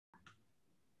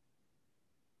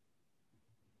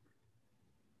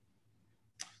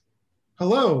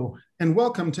Hello, and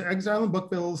welcome to Exile and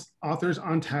Bookville's Authors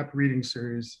on Tap reading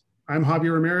series. I'm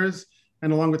Javier Ramirez,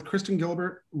 and along with Kristen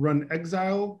Gilbert, run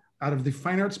Exile out of the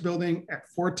Fine Arts Building at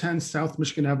 410 South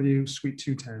Michigan Avenue, Suite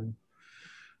 210,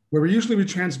 where we usually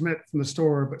retransmit from the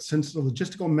store, but since the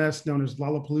logistical mess known as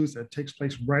Lollapalooza takes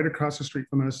place right across the street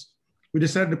from us, we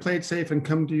decided to play it safe and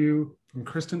come to you from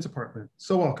Kristen's apartment.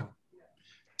 So welcome.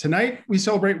 Tonight, we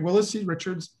celebrate Willa C.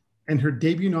 Richards and her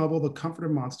debut novel, The Comfort of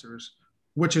Monsters,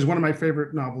 which is one of my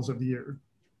favorite novels of the year.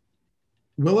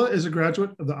 Willa is a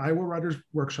graduate of the Iowa Writers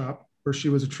Workshop, where she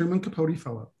was a Truman Capote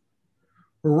Fellow.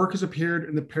 Her work has appeared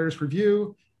in TheParis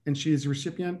Review, and she is the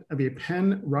recipient of a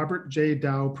Penn Robert J.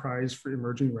 Dow Prize for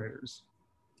Emerging Writers.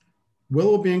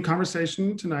 Willa will be in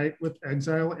conversation tonight with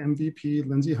Exile MVP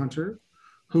Lindsay Hunter,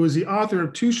 who is the author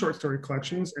of 2 short story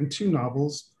collections and 2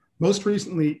 novels, most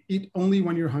recently Eat Only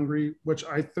When You're Hungry, which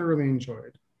I thoroughly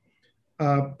enjoyed.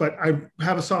 But I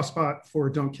have a soft spot for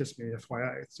Don't Kiss Me,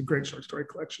 FYI. It's a great short story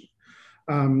collection.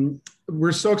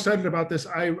 We're so excited about this.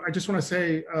 I just want to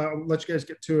say, I'll let you guys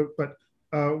get to it, but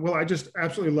well, I just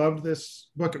absolutely loved this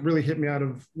book. It really hit me out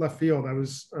of left field. I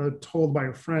was told by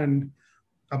a friend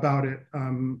about it.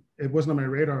 It wasn't on my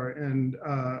radar, and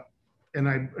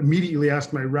I immediately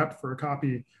asked my rep for a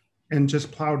copy and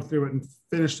just plowed through it and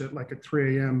finished it like at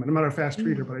 3 a.m. And I'm not a fast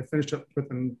reader, but I finished it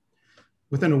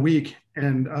within a week,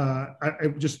 and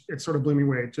it sort of blew me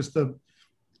away. Just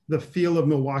the feel of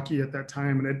Milwaukee at that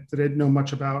time, and that I didn't know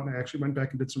much about. And I actually went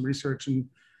back and did some research, and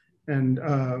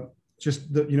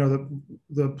just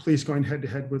the police going head to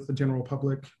head with the general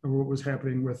public, or what was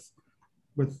happening with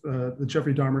the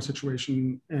Jeffrey Dahmer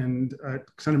situation, and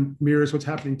kind of mirrors what's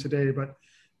happening today. But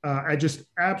I just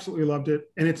absolutely loved it,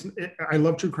 and I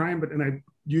love true crime, and I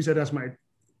use that as my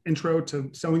intro to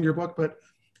selling your book, but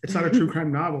it's not a true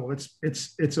crime novel.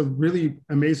 It's a really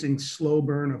amazing slow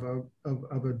burn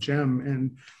of a gem,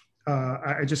 and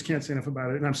I just can't say enough about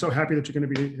it. And I'm so happy that you're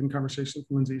going to be in conversation with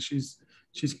Lindsay.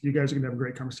 You guys are going to have a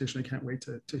great conversation. I can't wait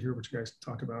to hear what you guys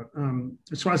talk about. I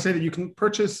just want to say that you can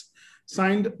purchase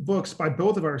signed books by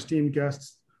both of our esteemed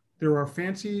guests through our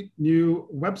fancy new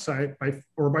website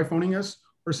by phoning us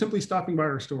or simply stopping by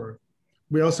our store.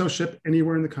 We also ship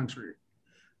anywhere in the country.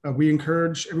 We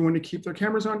encourage everyone to keep their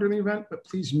cameras on during the event, but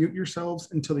please mute yourselves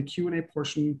until the Q&A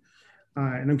portion.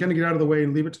 And I'm going to get out of the way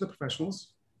and leave it to the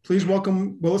professionals. Please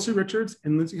welcome Willa C. Richards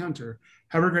and Lindsay Hunter.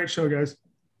 Have a great show, guys.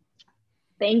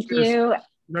 Thank Cheers. you.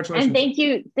 Congratulations.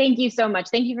 And thank you so much.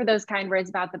 Thank you for those kind words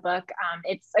about the book.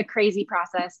 It's a crazy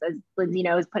process, as Lindsay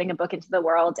knows, putting a book into the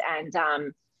world,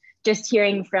 and just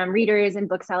hearing from readers and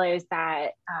booksellers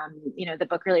that the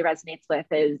book really resonates with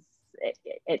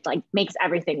it like makes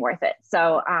everything worth it.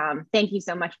 So thank you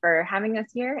so much for having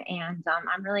us here, and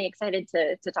I'm really excited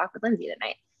to talk with Lindsay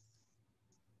tonight.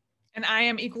 And I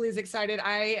am equally as excited.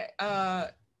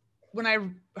 When I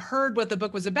heard what the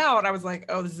book was about, I was like,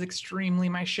 oh, this is extremely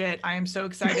my shit. I am so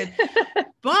excited.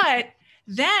 But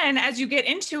then as you get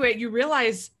into it, you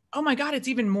realize, oh my God, it's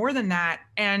even more than that.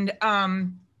 And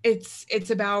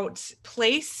it's about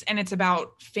place, and it's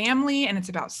about family, and it's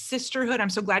about sisterhood. I'm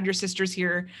so glad your sister's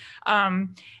here.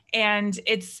 And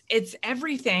it's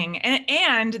everything.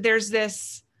 And there's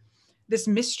this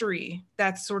mystery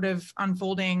that's sort of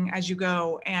unfolding as you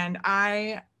go. And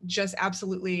I just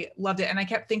absolutely loved it. And I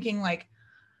kept thinking, like,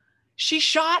 she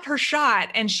shot her shot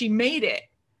and she made it.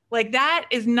 Like, that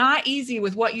is not easy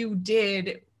with what you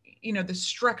did, the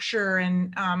structure,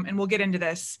 and we'll get into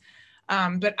this.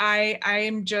 But I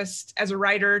am just, as a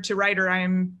writer to writer, I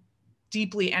am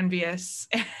deeply envious,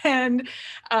 and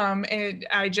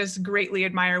I just greatly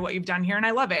admire what you've done here, and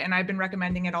I love it. And I've been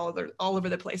recommending it all over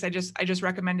the place. I just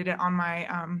recommended it on my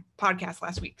podcast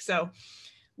last week. So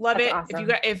love it. Awesome.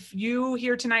 If you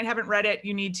here tonight haven't read it,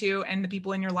 you need to, and the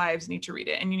people in your lives need to read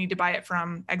it, and you need to buy it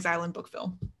from Exile and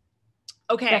Bookville.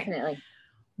 Okay. Definitely.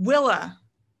 Willa,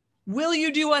 will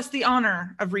you do us the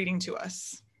honor of reading to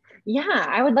us? Yeah,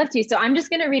 I would love to. So I'm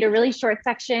just going to read a really short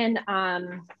section.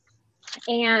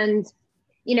 And,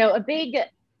 a big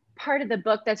part of the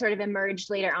book that sort of emerged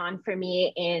later on for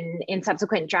me in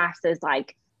subsequent drafts is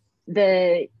like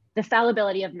the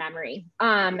fallibility of memory.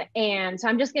 And so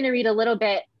I'm just going to read a little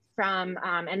bit from,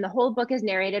 and the whole book is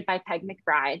narrated by Peg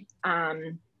McBride.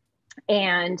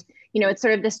 And, it's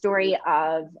sort of the story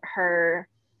of her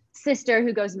sister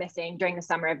who goes missing during the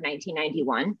summer of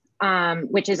 1991,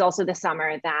 which is also the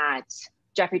summer that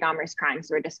Jeffrey Dahmer's crimes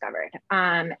were discovered.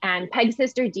 And Peg's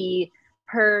sister Dee,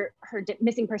 her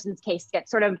missing persons case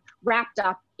gets sort of wrapped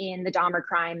up in the Dahmer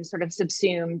crimes, sort of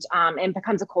subsumed, and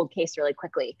becomes a cold case really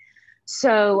quickly.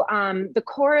 So the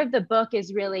core of the book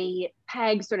is really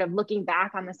Peg sort of looking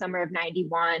back on the summer of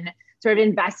 91, sort of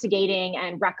investigating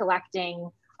and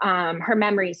recollecting her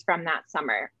memories from that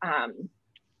summer.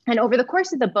 And over the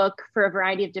course of the book, for a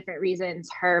variety of different reasons,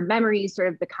 her memories sort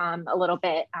of become a little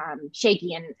bit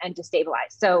shaky and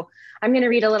destabilized. So I'm going to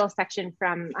read a little section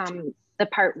from the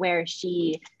part where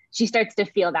she starts to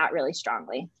feel that really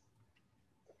strongly.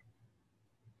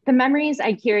 The memories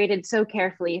I curated so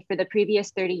carefully for the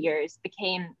previous 30 years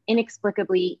became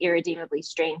inexplicably, irredeemably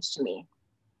strange to me.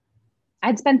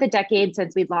 I'd spent the decade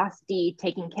since we'd lost Dee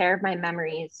taking care of my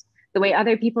memories the way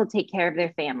other people take care of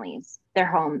their families, their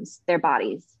homes, their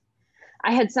bodies.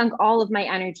 I had sunk all of my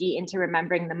energy into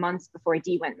remembering the months before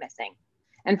Dee went missing.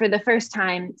 And for the first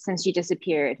time since she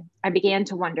disappeared, I began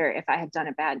to wonder if I had done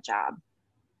a bad job.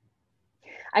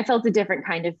 I felt a different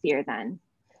kind of fear then.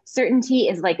 Certainty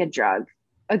is like a drug,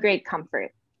 a great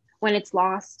comfort. When it's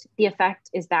lost, the effect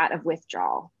is that of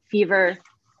withdrawal, fever,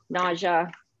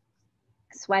 nausea,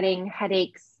 sweating,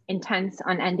 headaches, intense,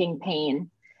 unending pain,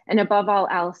 and above all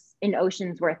else, an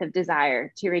ocean's worth of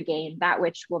desire to regain that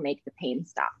which will make the pain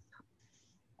stop.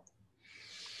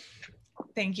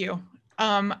 Thank you.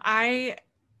 I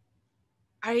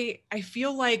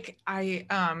feel like I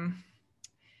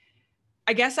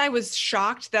guess I was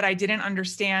shocked that I didn't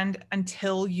understand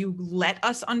until you let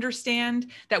us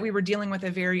understand that we were dealing with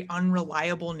a very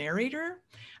unreliable narrator.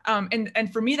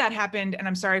 And for me, that happened, and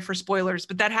I'm sorry for spoilers,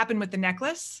 but that happened with the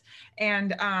necklace.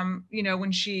 And, you know,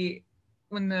 when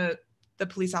the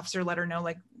police officer let her know,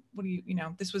 like,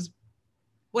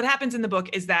 what happens in the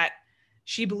book is that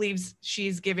she believes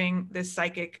she's giving this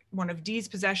psychic one of Dee's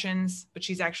possessions, but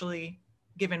she's actually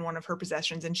given one of her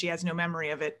possessions, and she has no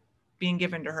memory of it being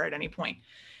given to her at any point.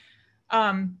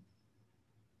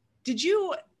 Did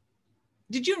you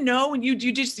know, when you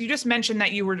just mentioned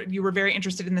that you were very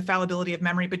interested in the fallibility of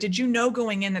memory, but did you know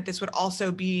going in that this would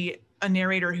also be a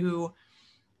narrator who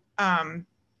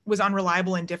was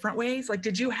unreliable in different ways? Like,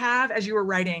 did you have, as you were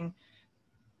writing,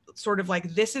 sort of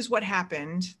like, this is what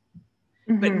happened,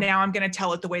 but now I'm going to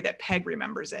tell it the way that Peg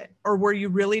remembers it? Or were you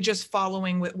really just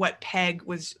following with what Peg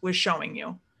was showing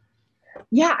you?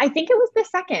 Yeah, I think it was the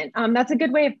second. That's a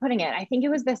good way of putting it. I think it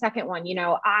was the second one. You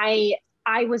know, I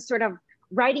was sort of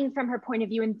writing from her point of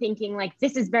view and thinking like,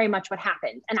 this is very much what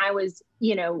happened. And I was,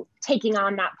 you know, taking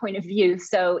on that point of view.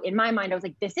 So in my mind, I was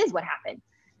like, this is what happened.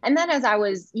 And then as I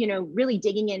was, you know, really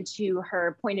digging into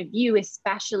her point of view,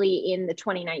 especially in the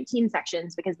 2019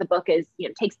 sections, because the book is, you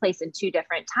know, takes place in two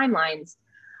different timelines,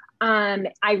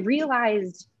 I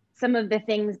realized some of the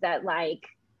things that like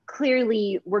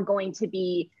clearly were going to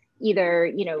be either,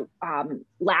 you know,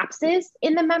 lapses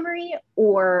in the memory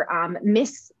or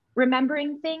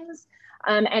misremembering things.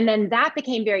 And then that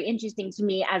became very interesting to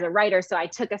me as a writer. So I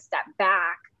took a step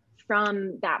back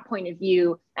from that point of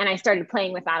view, and I started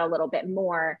playing with that a little bit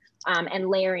more and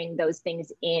layering those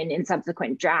things in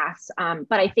subsequent drafts.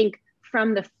 But I think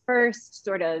from the first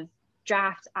sort of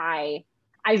draft, I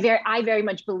very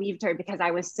much believed her because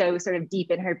I was so sort of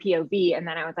deep in her POV. And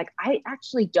then I was like, I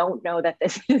actually don't know that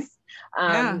this is you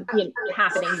know,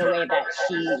 happening the way that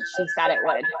she said it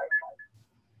would.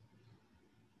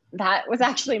 That was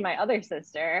actually my other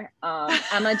sister.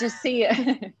 Emma, just so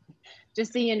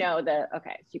you know,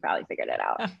 okay, she probably figured it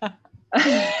out.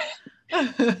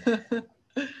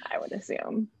 I would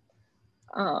assume.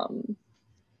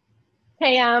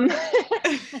 Hey, I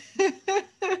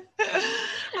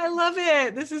love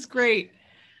it. This is great.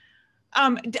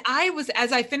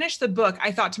 As I finished the book,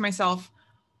 I thought to myself,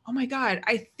 oh my God,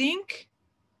 I think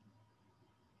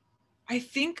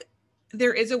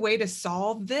there is a way to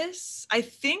solve this. I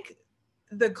think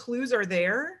the clues are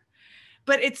there,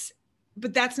 but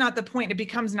that's not the point. It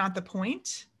becomes not the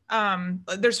point.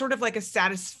 There's sort of like a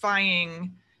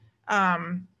satisfying,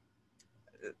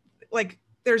 like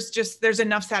there's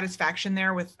enough satisfaction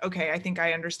there with, okay, I think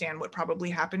I understand what probably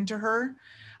happened to her.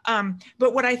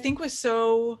 But what I think was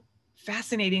so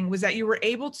fascinating was that you were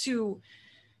able to,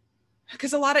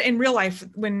 because a lot of in real life,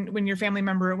 when a family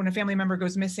member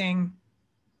goes missing,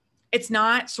 it's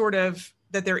not sort of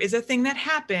that there is a thing that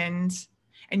happened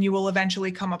and you will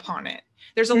eventually come upon it.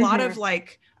 There's a lot of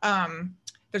like,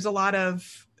 there's a lot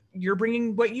of, you're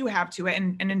bringing what you have to it.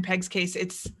 And in Peg's case,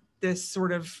 it's this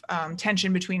sort of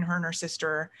tension between her and her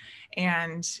sister,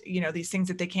 and, you know, these things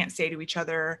that they can't say to each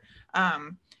other.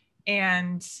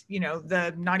 And, you know,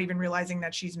 the not even realizing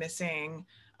that she's missing.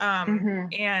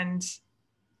 And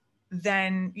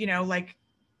then, you know, like,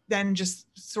 then just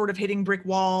sort of hitting brick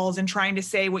walls and trying to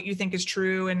say what you think is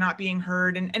true and not being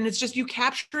heard. And it's just, you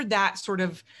captured that sort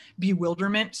of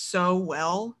bewilderment so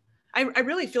well. I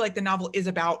really feel like the novel is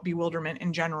about bewilderment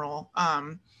in general.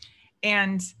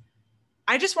 And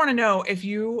I just want to know if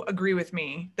you agree with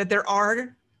me that there are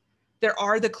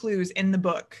the clues in the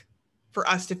book for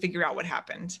us to figure out what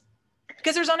happened,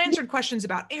 because there's unanswered questions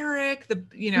about Eric, the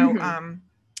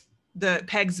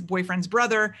Peg's boyfriend's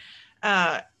brother,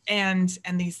 and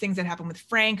these things that happened with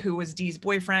Frank, who was Dee's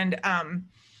boyfriend. I'm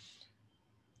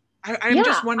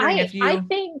just wondering if you.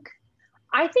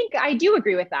 I think I do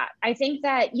agree with that. I think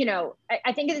that,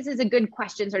 I think this is a good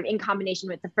question sort of in combination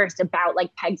with the first about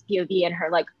like Peg's POV and her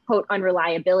like quote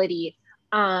unreliability.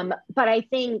 But I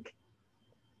think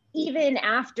even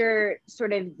after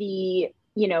sort of the,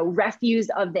 refuse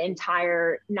of the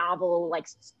entire novel, like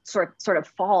sort of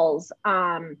falls,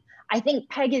 I think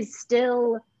Peg is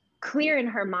still clear in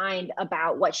her mind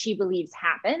about what she believes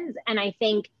happens. And I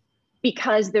think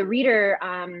because the reader,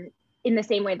 in the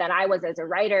same way that I was as a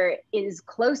writer, is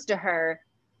close to her,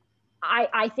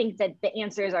 I think that the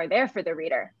answers are there for the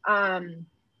reader,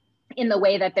 in the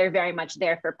way that they're very much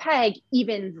there for Peg,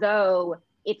 even though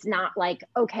it's not like,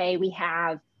 okay, we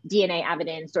have DNA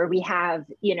evidence or we have,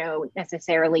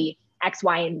 necessarily X,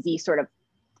 Y, and Z sort of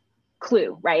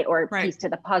clue, right? Or piece to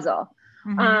the puzzle.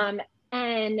 Mm-hmm.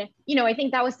 And, I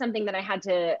think that was something that I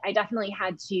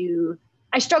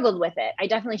struggled with it. I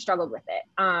definitely struggled with it.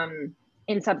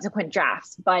 In subsequent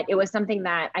drafts, but it was something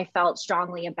that I felt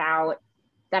strongly about,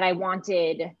 that I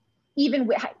wanted, even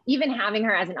having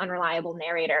her as an unreliable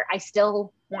narrator, I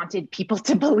still wanted people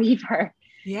to believe her.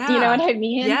 Yeah. Do you know what I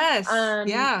mean? Yes.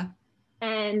 Yeah.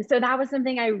 And so that was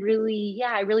something I really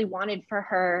wanted for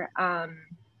her.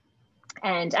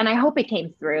 And I hope it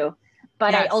came through,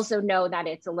 but yes. I also know that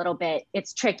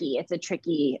it's tricky. It's a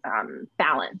tricky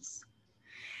balance.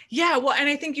 Yeah, well, and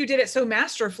I think you did it so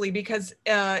masterfully because,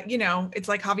 it's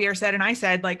like Javier said, and I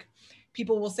said, like,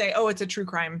 people will say, oh, it's a true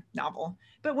crime novel.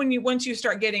 But once you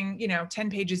start getting, 10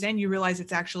 pages in, you realize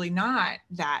it's actually not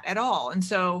that at all. And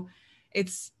so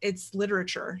it's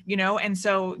literature, and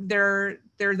so there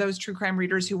are those true crime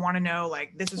readers who want to know,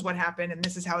 like, this is what happened and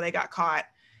this is how they got caught.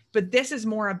 But this is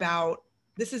more about,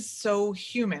 this is so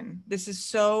human. This is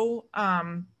so,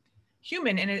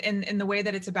 human in the way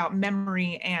that it's about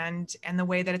memory and the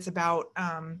way that it's about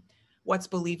what's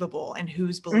believable and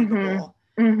who's believable.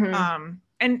 Mm-hmm.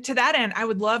 And to that end, I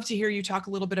would love to hear you talk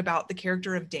a little bit about the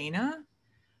character of Dana.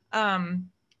 How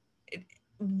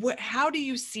do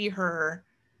you see her,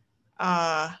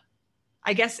 I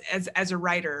guess as a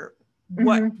writer,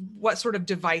 what sort of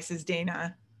device is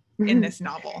Dana in this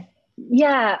novel?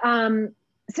 Yeah.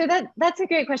 So that's a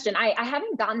great question. I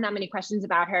haven't gotten that many questions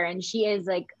about her, and she is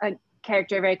like a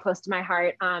character very close to my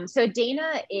heart. So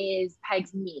Dana is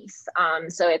Peg's niece.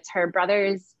 So it's her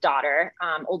brother's daughter,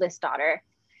 oldest daughter.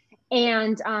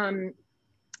 And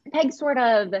Peg sort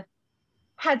of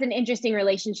has an interesting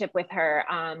relationship with her.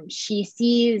 She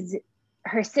sees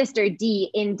her sister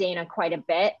Dee in Dana quite a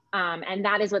bit. And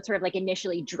that is what sort of like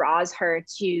initially draws her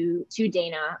to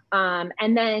Dana.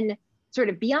 And then sort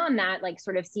of beyond that, like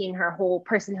sort of seeing her whole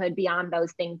personhood beyond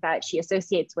those things that she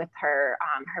associates with her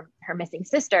missing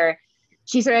sister,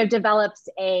 she sort of develops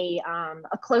a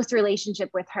close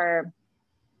relationship with her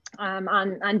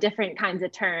on different kinds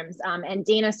of terms. And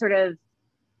Dana sort of,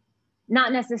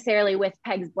 not necessarily with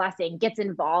Peg's blessing, gets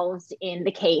involved in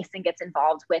the case and gets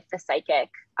involved with the psychic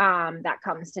that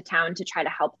comes to town to try to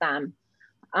help them.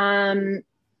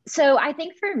 So I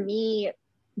think for me,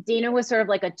 Dana was sort of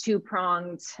like a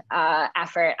two-pronged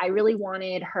effort. I really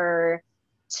wanted her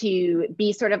to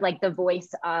be sort of like the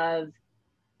voice of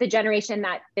the generation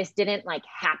that this didn't like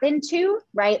happen to,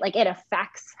 right? Like it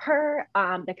affects her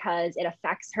because it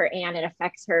affects her aunt, it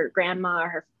affects her grandma,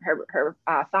 her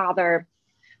father.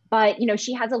 But,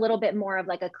 she has a little bit more of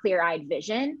like a clear-eyed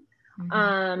vision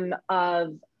and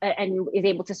is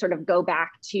able to sort of go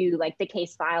back to like the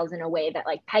case files in a way that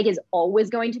like Peg is always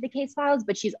going to the case files,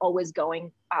 but she's always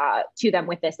going to them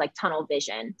with this like tunnel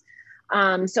vision.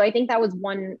 So I think that was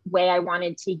one way I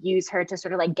wanted to use her to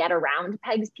sort of like get around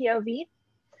Peg's POV.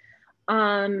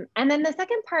 And then the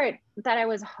second part that I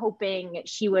was hoping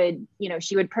she would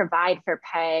provide for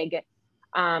Peg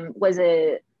was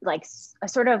a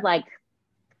sort of like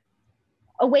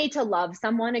a way to love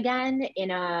someone again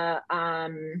in a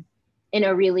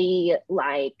really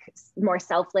like more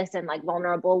selfless and like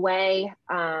vulnerable way,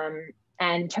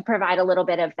 and to provide a little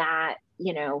bit of that,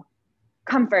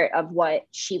 comfort of what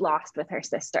she lost with her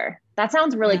sister. That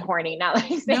sounds really corny now that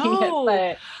I'm saying it,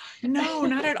 but no,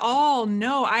 not at all.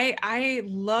 No, I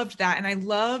loved that. And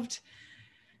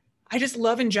I just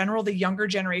love in general the younger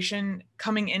generation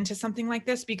coming into something like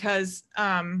this because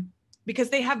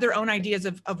they have their own ideas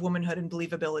of womanhood and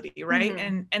believability, right?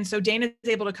 Mm-hmm. And so Dana's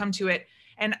able to come to it,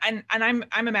 and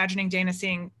I'm imagining Dana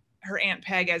seeing her Aunt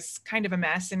Peg as kind of a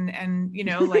mess and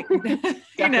like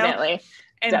Definitely.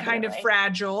 and kind of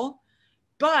fragile,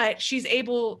 but she's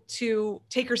able to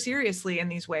take her seriously in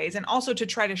these ways, and also to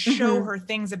try to show her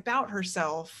things about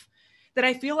herself that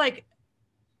I feel like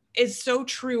is so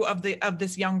true of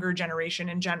this younger generation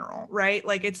in general, right?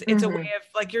 Like it's a way of,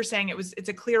 like you're saying, it's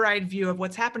a clear-eyed view of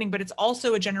what's happening, but it's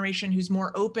also a generation who's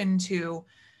more open to,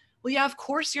 well, yeah, of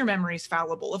course your memory's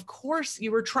fallible. Of course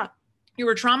you were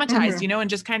traumatized, you know, and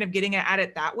just kind of getting at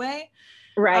it that way.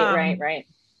 Right.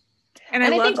 And I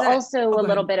love think that, also a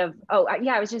little bit of,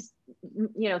 I was just,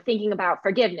 you know, thinking about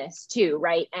forgiveness too,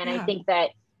 right? And I think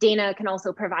that Dana can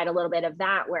also provide a little bit of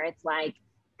that, where it's like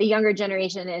the younger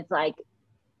generation is like,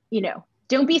 you know,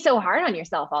 don't be so hard on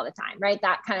yourself all the time, right?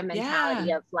 That kind of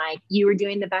mentality of like, you were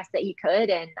doing the best that you could.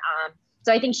 And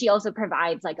so I think she also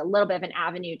provides like a little bit of an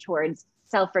avenue towards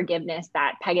self-forgiveness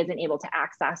that Peg isn't able to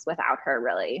access without her,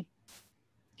 really.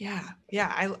 Yeah,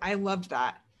 I loved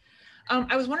that.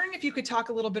 I was wondering if you could talk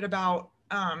a little bit about,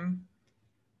 and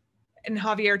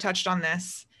Javier touched on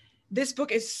this. This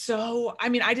book is so, I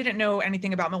mean, I didn't know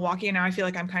anything about Milwaukee, and now I feel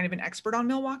like I'm kind of an expert on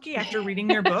Milwaukee after reading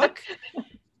your book.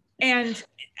 And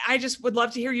I just would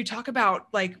love to hear you talk about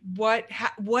like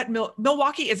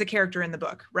Milwaukee is a character in the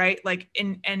book, right? Like,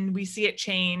 and we see it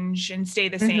change and stay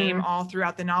the same all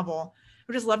throughout the novel. I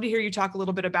would just love to hear you talk a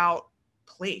little bit about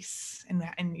place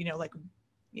and you know, like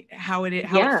how it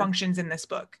functions in this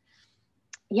book.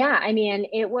 Yeah, I mean,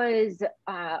 it was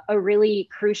a really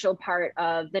crucial part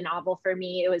of the novel for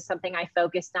me. It was something I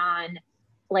focused on,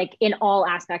 like in all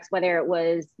aspects, whether it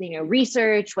was, you know,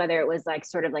 research, whether it was like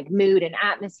sort of like mood and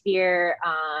atmosphere,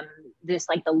 this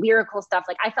like the lyrical stuff.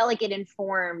 Like I felt like it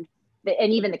informed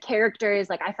and even the characters,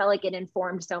 like I felt like it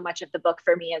informed so much of the book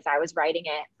for me as I was writing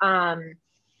it.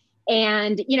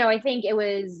 And, you know, I think it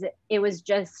was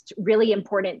just really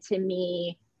important to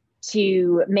me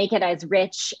to make it as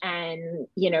rich and,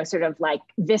 you know, sort of like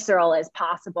visceral as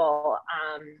possible.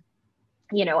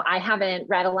 You know, I haven't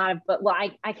read a lot of books. Well,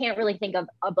 I can't really think of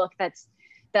a book that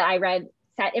I read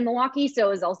set in Milwaukee. So it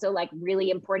was also like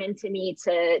really important to me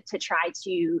to try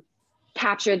to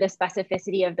capture the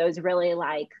specificity of those really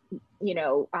like, you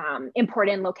know,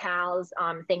 important locales,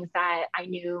 things that I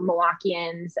knew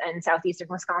Milwaukeeans and Southeastern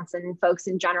Wisconsin folks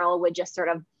in general would just sort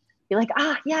of be like,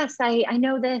 yes, I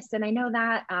know this and I know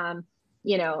that,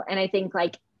 you know, and I think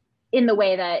like in the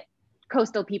way that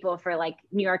coastal people for like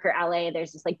New York or LA,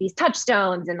 there's just like these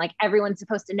touchstones and like everyone's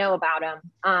supposed to know about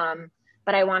them.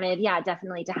 But I wanted,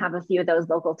 definitely to have a few of those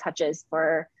local touches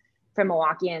for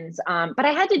Milwaukeeans. But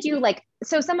I had to do like,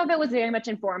 so some of it was very much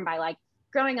informed by like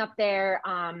growing up there,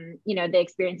 you know, the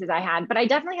experiences I had, but I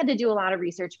definitely had to do a lot of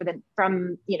research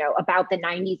from, you know, about the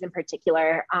 90s in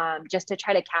particular, just to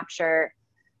try to capture,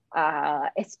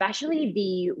 especially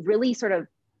the really sort of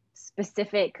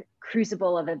specific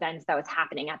crucible of events that was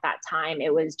happening at that time.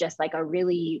 It was just like a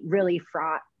really, really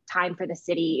fraught time for the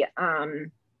city.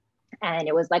 And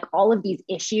it was like all of these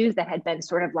issues that had been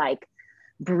sort of like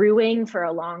brewing for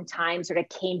a long time sort of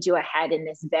came to a head in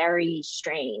this very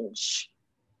strange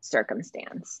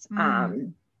circumstance.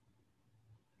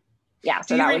 Yeah.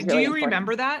 So that was really important.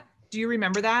 Remember that? Do you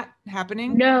remember that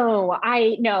happening? No,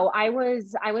 I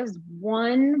was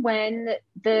one when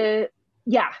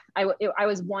I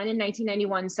was one in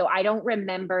 1991. So I don't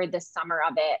remember the summer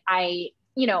of it. I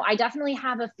definitely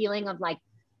have a feeling of like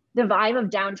the vibe of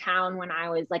downtown when I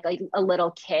was like a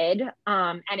little kid.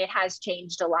 And it has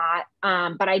changed a lot.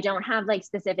 But I don't have like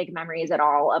specific memories at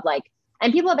all of like,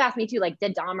 and people have asked me too, like,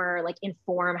 did Dahmer like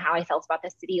inform how I felt about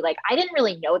the city? Like, I didn't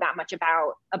really know that much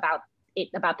about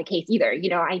the case either.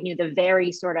 You know, I knew the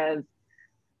very sort of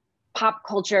pop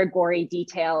culture gory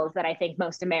details that I think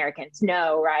most Americans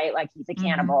know, right? Like he's a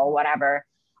cannibal, whatever.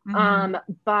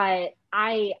 But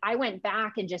I went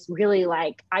back and just really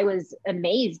like, I was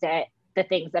amazed at the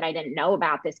things that I didn't know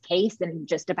about this case and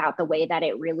just about the way that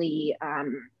it really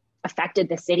affected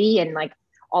the city and like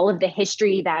all of the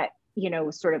history that, you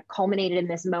know, sort of culminated in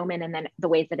this moment and then the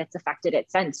ways that it's affected it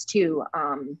since too.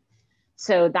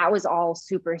 So that was all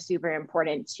super, super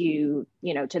important to,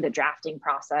 you know, to the drafting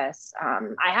process.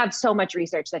 I have so much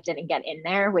research that didn't get in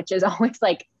there, which is always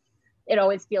like, it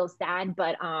always feels sad,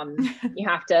 but you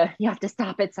have to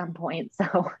stop at some point.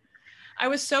 So I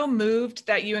was so moved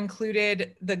that you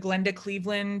included the Glenda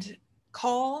Cleveland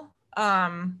call,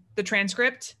 the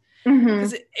transcript,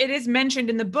 because it is mentioned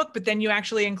in the book, but then you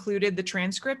actually included the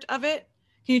transcript of it.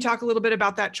 Can you talk a little bit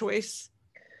about that choice?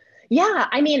 Yeah,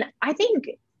 I mean, I think,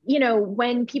 you know,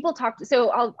 when people talk, so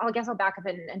I'll back up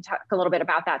and talk a little bit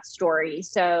about that story.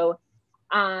 So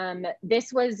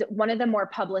this was one of the more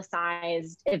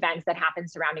publicized events that happened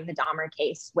surrounding the Dahmer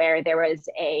case, where there was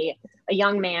a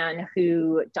young man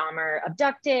who Dahmer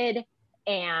abducted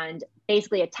and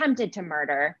basically attempted to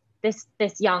murder. this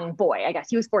young boy, I guess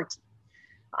he was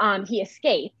 14. He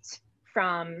escaped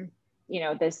from,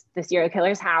 this serial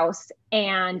killer's house,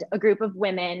 and a group of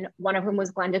women, one of whom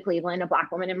was Glenda Cleveland, a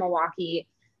Black woman in Milwaukee.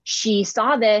 She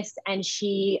saw this, and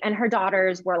she and her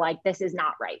daughters were like, this is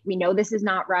not right. We know this is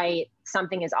not right.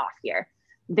 Something is off here.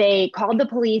 They called the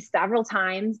police several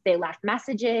times. They left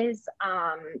messages.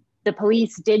 The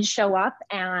police did show up,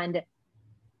 and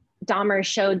Dahmer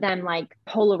showed them like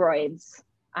Polaroids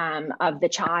of the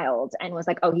child and was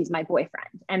like, oh, he's my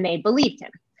boyfriend. And they believed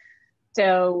him.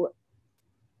 So,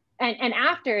 and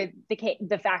after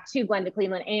the fact too, Glenda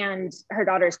Cleveland and her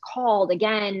daughters called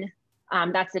again.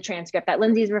 That's the transcript that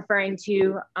Lindsay's referring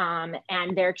to.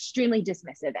 And they're extremely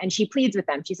dismissive. And she pleads with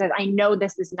them. She says, I know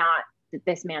this is not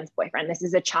this man's boyfriend. This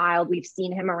is a child. We've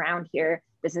seen him around here.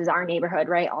 This is our neighborhood,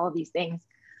 right? All of these things.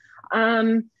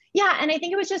 Yeah. And I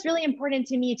think it was just really important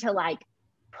to me to like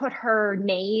put her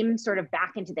name sort of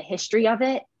back into the history of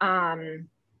it. And,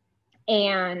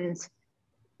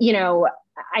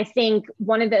 I think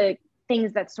one of the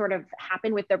things that sort of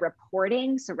happened with the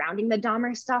reporting surrounding the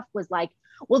Dahmer stuff was like,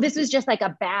 well, this was just like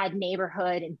a bad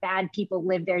neighborhood and bad people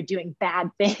live there doing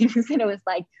bad things. And it was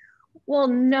like, well,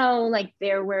 no, like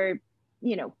there were,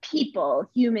 people,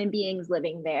 human beings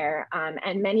living there.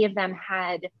 And many of them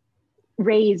had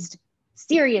raised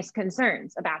serious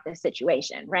concerns about this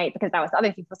situation, right? Because that was the other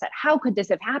thing people said, how could this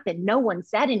have happened? No one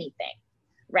said anything,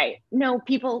 right? No,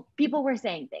 people were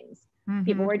saying things. Mm-hmm.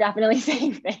 People were definitely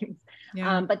saying things,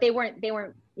 yeah. But they weren't,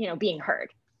 being heard.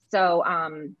 So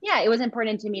it was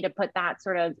important to me to put that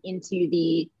sort of into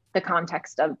the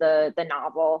context of the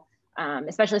novel,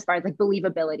 especially as far as like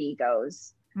believability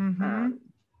goes. Mm-hmm.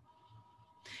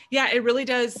 Yeah, it really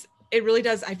does. It really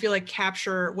does. I feel like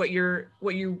capture what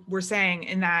you were saying,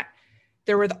 in that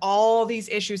there were all these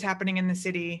issues happening in the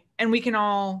city, and we can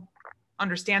all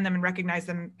understand them and recognize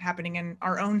them happening in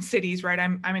our own cities, right?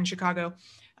 I'm in Chicago.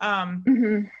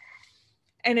 Mm-hmm.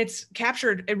 And it's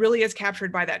captured, it really is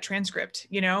captured by that transcript,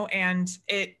 and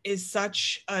it is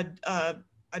such a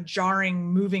jarring,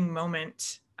 moving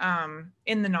moment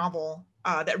in the novel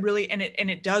that really, and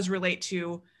it does relate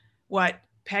to what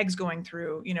Peg's going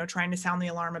through, trying to sound the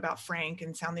alarm about Frank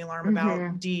and sound the alarm mm-hmm.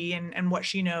 about Dee and what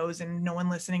she knows, and no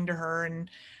one listening to her. And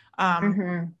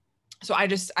mm-hmm. So I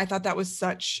thought that was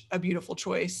such a beautiful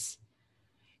choice.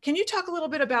 Can you talk a little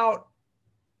bit about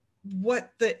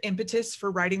what the impetus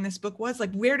for writing this book was?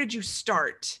 Like, where did you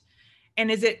start? And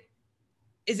is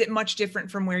it much different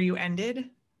from where you ended?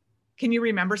 Can you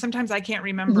remember? Sometimes I can't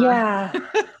remember. Yeah,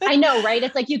 I know, right?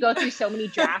 It's like you go through so many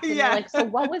drafts and you're like, so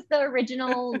what was the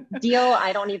original deal?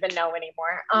 I don't even know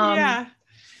anymore.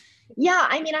 Yeah,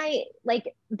 I mean, I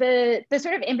like the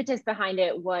sort of impetus behind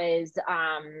it was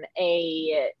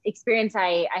a experience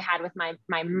I had with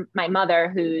my mother,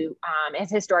 who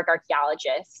is a historic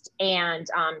archaeologist, and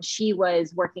she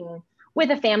was working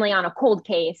with a family on a cold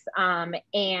case,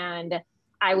 and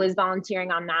I was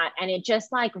volunteering on that, and it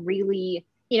just like really,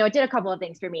 it did a couple of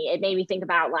things for me. It made me think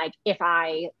about like if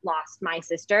I lost my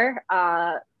sister,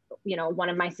 one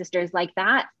of my sisters like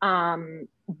that,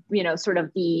 sort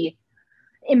of the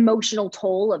emotional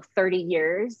toll of 30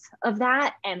 years of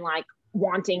that, and like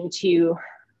wanting to,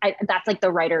 that's like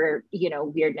the writer,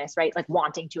 weirdness, right? Like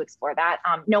wanting to explore that.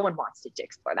 No one wants to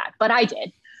explore that, but I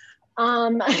did.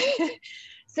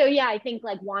 So yeah, I think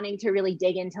like wanting to really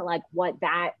dig into like what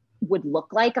that would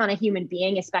look like on a human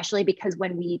being, especially because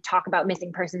when we talk about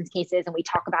missing persons cases and we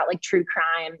talk about like true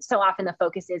crime, so often the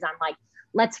focus is on like,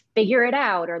 let's figure it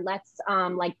out, or let's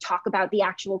like talk about the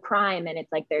actual crime. And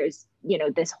it's like, there's,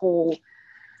 this whole,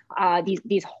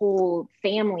 these whole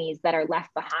families that are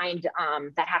left behind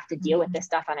that have to deal with this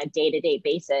stuff on a day-to-day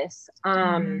basis.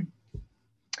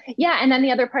 Yeah. And then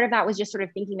the other part of that was just sort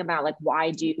of thinking about like,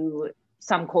 why do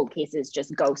some cold cases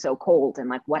just go so cold, and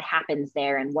like what happens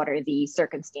there, and what are the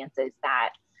circumstances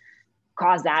that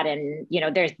cause that? And,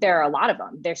 there are a lot of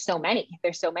them. There's so many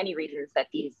reasons that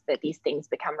these things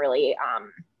become really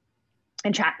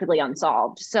intractably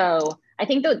unsolved. So I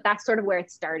think that's sort of where it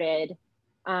started.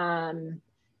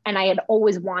 And I had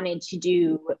always wanted to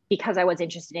do, because I was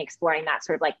interested in exploring that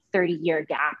sort of like 30-year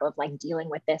gap of like dealing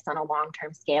with this on a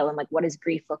long-term scale, and like, what does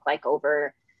grief look like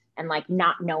over, and like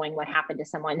not knowing what happened to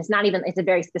someone. It's a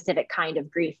very specific kind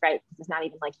of grief, right? It's not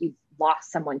even like you've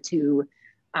lost someone to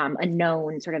a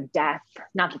known sort of death.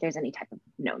 Not that there's any type of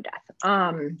known death.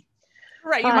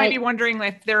 Right. You might be wondering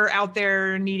if they're out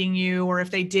there needing you, or if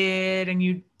they did,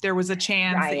 and there was a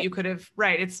chance that you could have,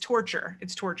 right. It's torture.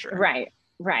 Right.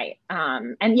 Right.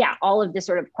 And yeah, all of the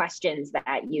sort of questions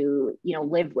that you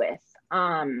live with.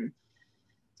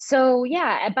 So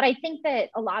yeah, but I think that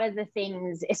a lot of the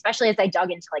things, especially as I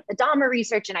dug into like the Dahmer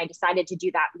research and I decided to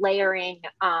do that layering,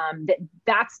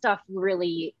 that stuff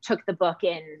really took the book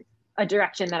in a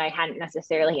direction that I hadn't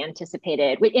necessarily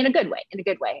anticipated, in a good way.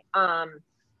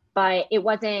 But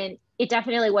it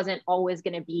definitely wasn't always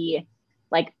going to be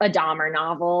like a Dahmer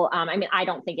novel. I mean, I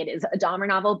don't think it is a Dahmer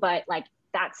novel, but like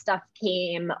that stuff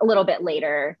came a little bit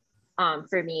later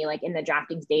for me, like in the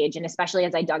drafting stage. And especially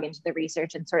as I dug into the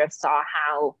research and sort of saw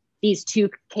how these two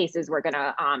cases were going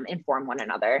to inform one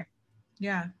another.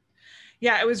 Yeah.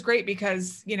 Yeah, it was great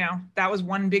because, you know, that was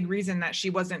one big reason that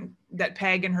that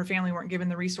Peg and her family weren't given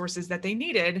the resources that they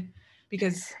needed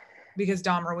because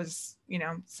Dahmer was, you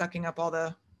know, sucking up all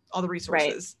the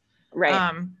resources.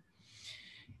 Right.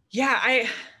 Yeah.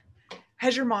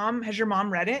 Has your mom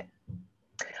read it?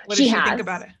 What does she think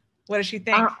about it? What does she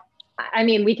think? I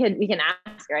mean, we can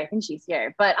ask her. I think she's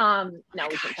here, but no,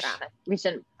 we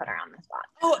shouldn't put her on the spot.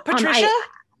 Oh, Patricia?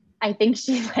 I think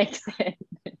she likes it.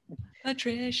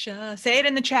 Patricia, say it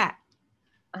in the chat.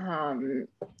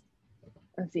 Let's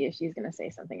see if she's gonna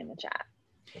say something in the chat.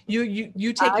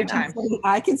 You take your time.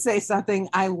 I can say something.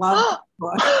 I love the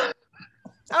book.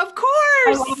 Of course.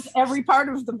 I loved every part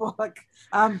of the book.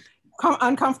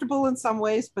 Uncomfortable in some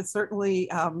ways, but certainly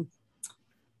a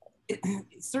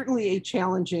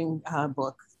challenging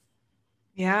book.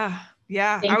 Yeah.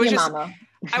 Thank you, Mama.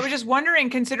 I was just wondering,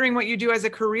 considering what you do as a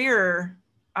career,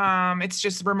 it's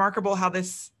just remarkable how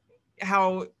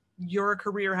your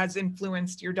career has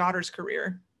influenced your daughter's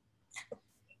career.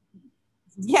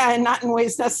 Yeah, and not in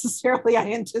ways necessarily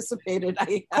I anticipated. Of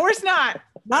course not.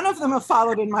 None of them have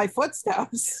followed in my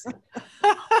footsteps.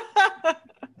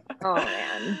 Oh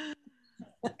man.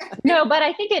 No, but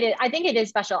I think it is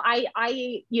special.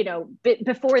 I you know,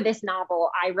 before this novel,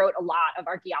 I wrote a lot of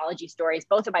archaeology stories.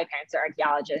 Both of my parents are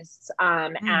archaeologists.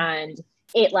 And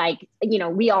it, like, you know,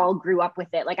 we all grew up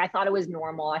with it. Like, I thought it was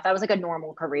normal. I thought it was like a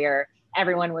normal career.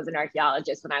 Everyone was an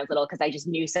archaeologist when I was little because I just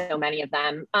knew so many of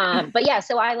them. But yeah,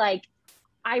 so I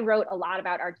wrote a lot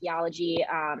about archaeology,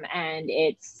 and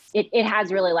it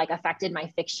has really like affected my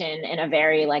fiction in a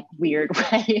very like weird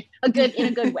way, in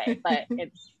a good way. But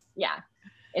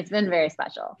it's been very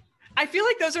special. I feel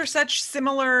like those are such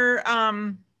similar.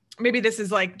 Maybe this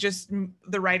is like just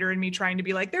the writer and me trying to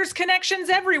be like, there's connections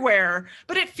everywhere,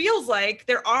 but it feels like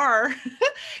there are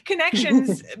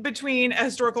connections between a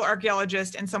historical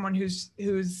archaeologist and someone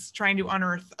who's trying to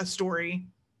unearth a story.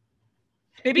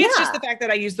 Maybe it's just the fact that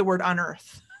I use the word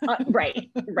unearth. Right.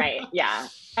 Yeah.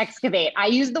 Excavate. I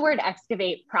use the word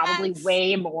excavate probably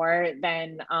way more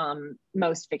than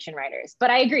most fiction writers, but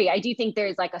I agree. I do think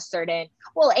there's like a certain,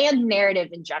 and narrative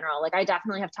in general. Like I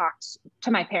definitely have talked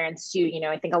to my parents too. You know,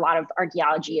 I think a lot of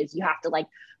archaeology is you have to like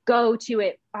go to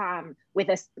it with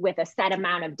a set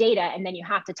amount of data, and then you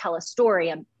have to tell a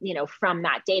story, you know, from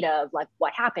that data of like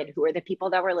what happened, who are the people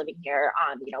that were living here,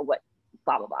 you know, what,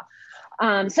 blah, blah, blah.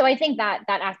 So I think that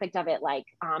aspect of it, like,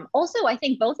 also, I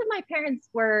think both of my parents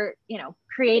were, you know,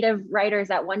 creative writers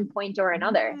at one point or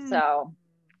another. So.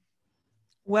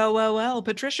 Well,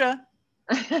 Patricia,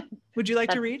 would you like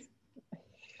to read?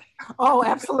 Oh,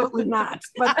 absolutely not.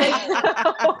 But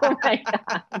oh my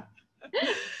God.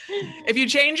 If you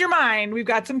change your mind, we've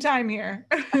got some time here.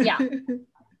 Yeah.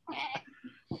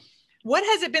 What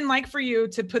has it been like for you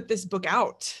to put this book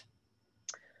out?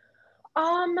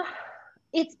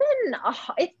 It's been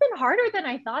harder than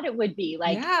I thought it would be.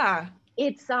 Like,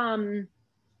 it's,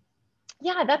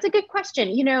 that's a good question.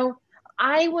 You know,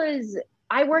 I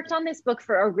worked on this book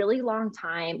for a really long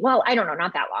time. Well, I don't know,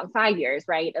 not that long, 5 years,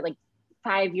 right? Like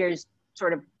 5 years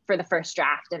sort of for the first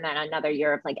draft and then another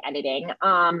year of like editing.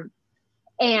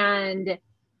 And,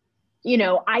 you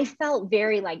know, I felt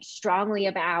very like strongly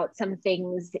about some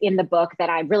things in the book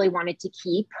that I really wanted to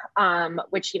keep,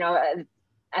 which, you know,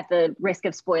 at the risk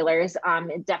of spoilers,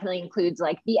 it definitely includes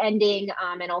like the ending,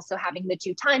 and also having the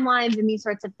two timelines and these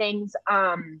sorts of things.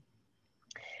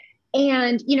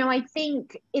 And, you know, I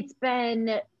think it's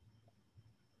been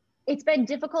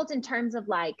difficult in terms of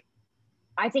like,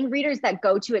 I think readers that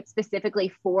go to it specifically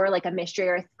for like a mystery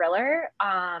or a thriller,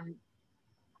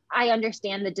 I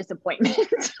understand the disappointment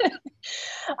because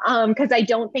I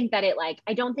don't think that it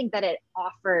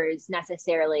offers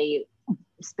necessarily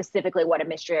specifically what a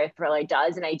mystery or thriller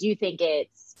does. And I do think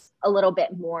it's a little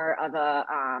bit more of a,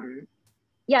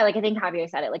 like I think Javier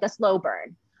said it, like a slow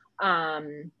burn.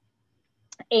 So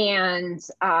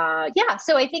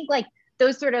I think like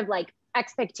those sort of like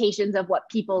expectations of what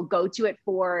people go to it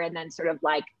for, and then sort of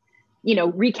like, you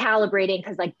know, recalibrating,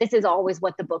 because like this is always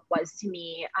what the book was to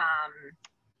me.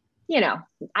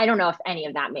 I don't know if any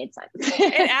of that made sense.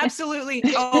 It absolutely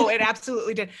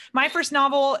did. My first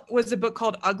novel was a book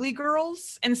called Ugly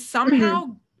Girls, and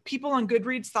somehow people on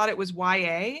Goodreads thought it was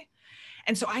YA.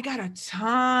 And so I got a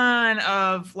ton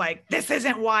of like, this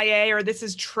isn't YA, or this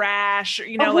is trash, this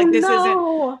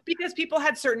isn't, because people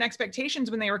had certain expectations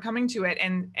when they were coming to it.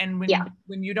 And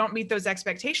when you don't meet those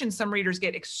expectations, some readers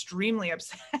get extremely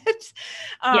upset.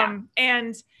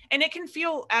 And it can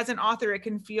feel, as an author, it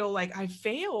can feel like I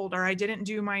failed, or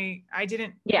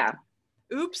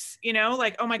oops,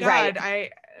 like, oh my God,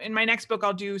 in my next book,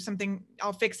 I'll do something,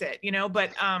 I'll fix it, but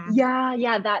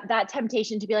that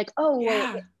temptation to be like, I'll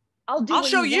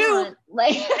show you. Want.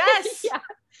 Like, yes.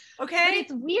 Okay. But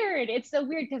it's weird. It's so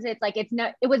weird because it's like, it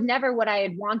was never what I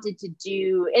had wanted to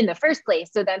do in the first place.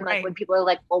 So then like when people are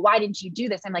like, well, why didn't you do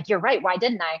this? I'm like, you're right. Why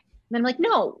didn't I? And I'm like,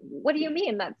 no, what do you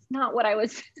mean? That's not what I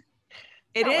was.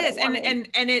 It is.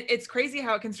 It's crazy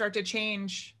how it can start to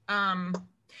change.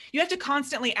 You have to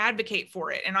constantly advocate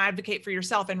for it and advocate for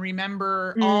yourself and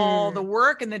remember all the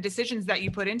work and the decisions that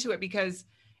you put into it, because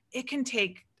it can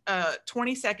take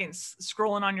 20 seconds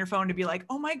scrolling on your phone to be like,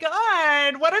 oh my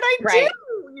God, what did I do?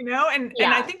 And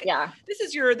I think this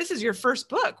is your first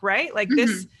book, right? Like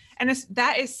this, and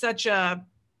that is so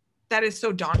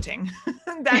daunting.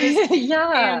 That is,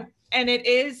 and it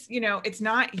is, it's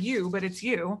not you, but it's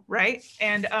you. Right.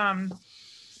 And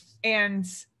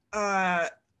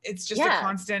it's just a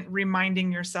constant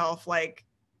reminding yourself, like,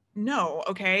 no,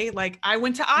 okay. Like I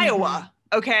went to Iowa.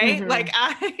 Okay. Like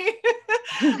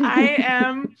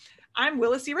I'm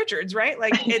Willa C. Richards, right?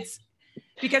 Like it's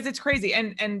because it's crazy.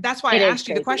 And that's why I asked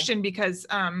you the question, because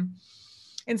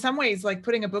in some ways, like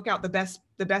putting a book out, the best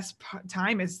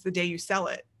time is the day you sell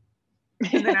it.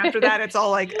 And then after that, it's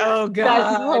all like, oh God.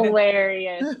 That's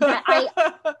hilarious.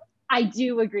 I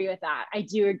do agree with that.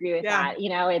 That.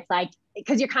 It's like,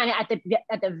 because you're kind of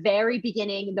at the very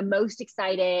beginning, the most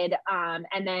excited.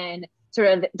 And then sort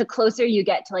of the closer you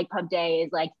get to like pub day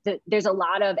is like, there's a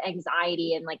lot of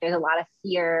anxiety and like, there's a lot of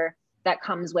fear that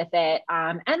comes with it.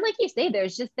 And like you say,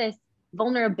 there's just this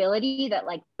vulnerability that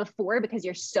like before, because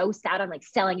you're so sad on like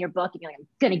selling your book and you're like, I'm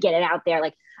going to get it out there.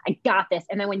 Like I got this.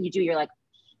 And then when you do, you're like,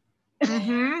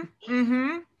 and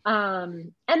then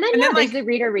there's the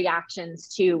reader reactions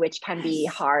too, which can be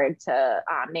hard to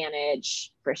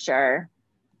manage for sure.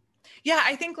 Yeah.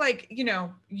 I think like,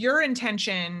 your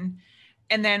intention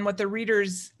and then what the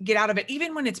readers get out of it,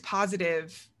 even when it's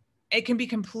positive, it can be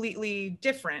completely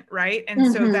different. Right.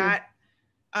 And so that,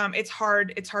 it's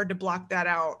hard to block that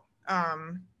out.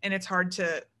 And it's hard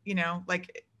to,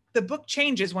 like the book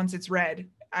changes once it's read,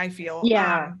 I feel.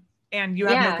 And you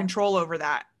have no control over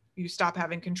that. You stop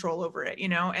having control over it,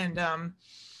 and,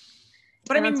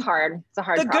 but I mean, it's hard. It's a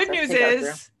hard. The good news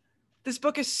is this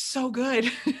book is so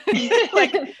good.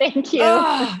 Like, thank you.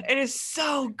 It is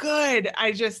so good.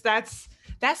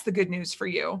 That's the good news for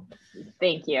you.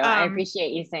 Thank you. I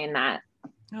appreciate you saying that.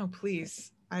 Oh,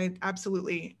 please. I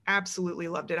absolutely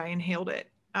loved it. I inhaled it.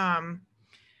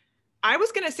 I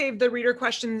was going to save the reader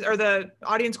questions or the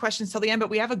audience questions till the end, but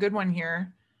we have a good one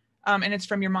here. And it's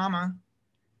from your mama.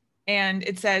 And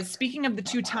it says, speaking of the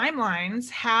two timelines,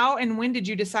 how and when did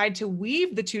you decide to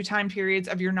weave the two time periods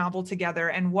of your novel together?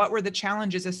 And what were the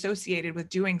challenges associated with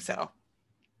doing so?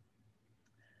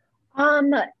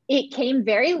 It came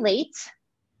very late.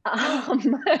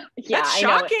 That's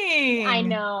shocking. I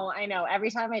know.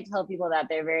 Every time I tell people that,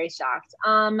 they're very shocked.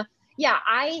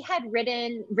 I had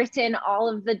written all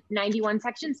of the 91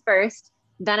 sections first.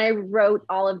 Then I wrote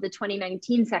all of the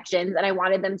 2019 sections, and I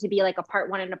wanted them to be like a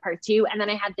part 1 and a part 2. And then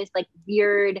I had this like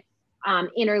weird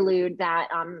interlude that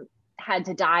had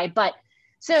to die. But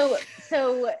so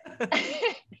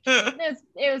it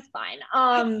was fine.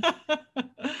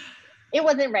 It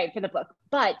wasn't right for the book,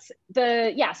 but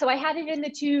so I had it in the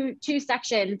two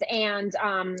sections, and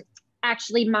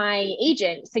actually my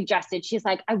agent suggested, she's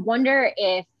like, I wonder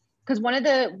if, because one of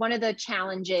the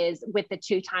challenges with the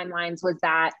two timelines was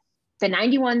that the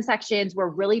 91 sections were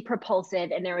really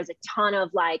propulsive, and there was a ton of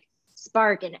like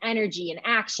spark and energy and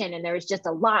action, and there was just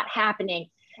a lot happening,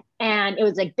 and it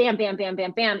was like bam, bam, bam,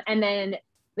 bam, bam. And then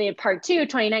the part 2,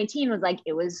 2019 was like,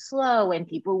 it was slow and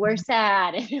people were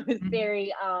sad, and it was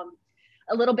very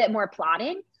a little bit more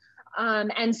plotting.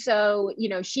 And so,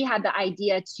 she had the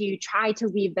idea to try to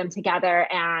weave them together.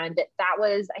 And that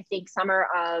was, I think, summer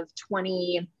of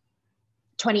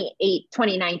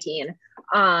 2019,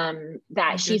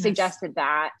 that she suggested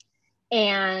that.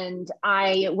 And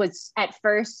I was at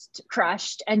first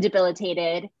crushed and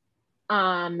debilitated,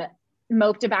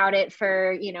 moped about it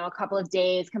for, a couple of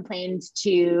days, complained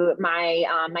to my,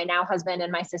 my now husband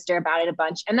and my sister about it a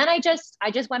bunch. And then I just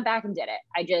went back and did it.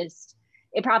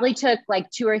 it probably took like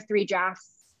 2 or 3 drafts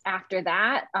after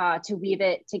that to weave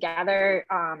it together,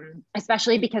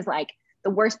 especially because like the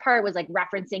worst part was like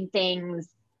referencing things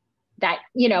that,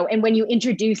 you know, and when you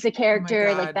introduce a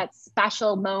character, like that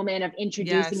special moment of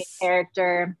introducing a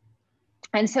character.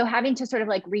 And so having to sort of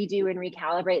like redo and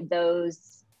recalibrate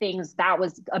those things, that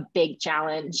was a big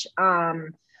challenge.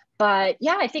 But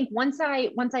yeah, I think once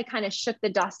I kind of shook the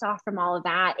dust off from all of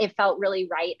that, it felt really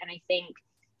right. And I think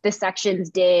the sections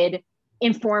did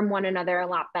inform one another a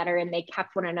lot better, and they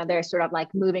kept one another sort of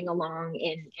like moving along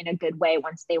in a good way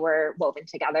once they were woven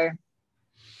together.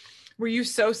 Were you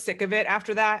so sick of it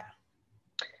after that?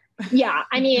 Yeah,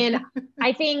 I mean,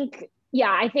 I think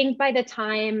by the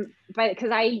time,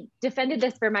 because I defended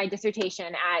this for my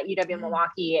dissertation at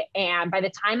UW-Milwaukee, and by the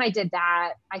time I did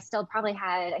that, I still probably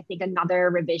had, I think, another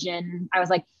revision. I was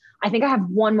like, I think I have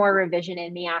one more revision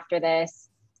in me after this.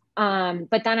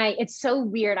 But then it's so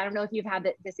weird. I don't know if you've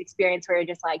had this experience where you're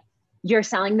just like, you're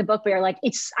selling the book, but you're like,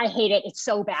 I hate it. It's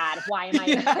so bad. Why am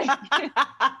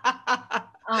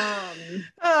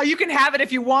I? You can have it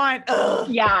if you want.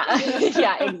 Yeah,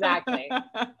 yeah, exactly.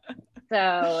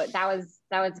 So that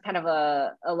was kind of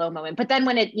a low moment. But then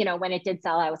when it did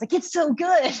sell, I was like, it's so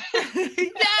good.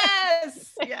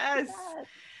 Yes.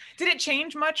 Did it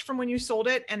change much from when you sold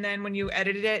it and then when you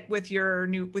edited it with your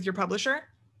publisher?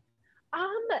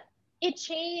 It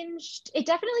changed. It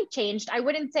definitely changed. I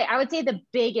would say the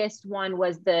biggest one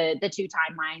was the 2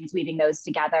 timelines, weaving those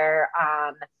together.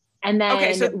 And then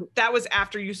okay, so that was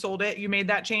after you sold it. You made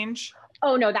that change?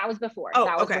 Oh no, that was before. Oh,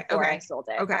 that was okay, before okay. I sold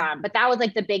it. Okay. But that was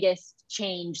like the biggest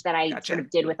change that I sort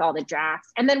of did with all the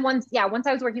drafts. And then once I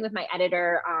was working with my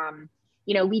editor,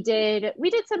 we did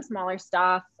some smaller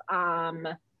stuff. And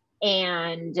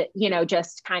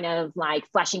just kind of like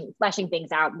fleshing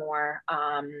things out more.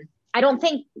 I don't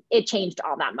think it changed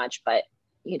all that much, but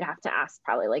you'd have to ask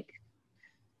probably like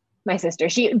my sister.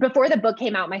 Before the book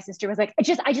came out, my sister was like, I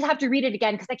just have to read it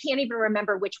again because I can't even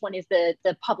remember which one is the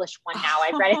published one now.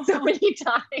 I've read it so many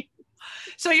times.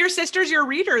 So your sister's your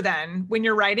reader then? When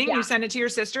you're writing, you send it to your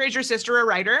sister. Is your sister a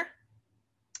writer?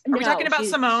 Are we talking about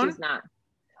Simone? She's not.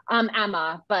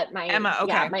 Emma, but Emma,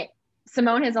 okay. Yeah,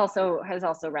 Simone has also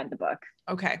read the book.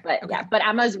 Okay. But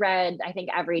Emma's read, I think,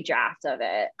 every draft of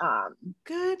it.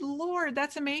 Good Lord,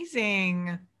 that's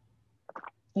amazing.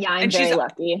 Yeah, I'm very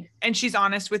lucky. And she's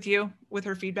honest with you with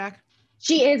her feedback?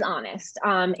 She is honest.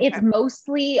 It's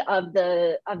mostly of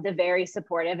the very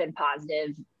supportive and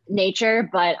positive nature,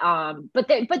 but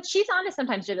she's honest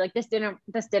sometimes. She'll be like, this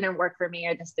didn't work for me,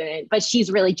 or this didn't, but she's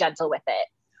really gentle with it.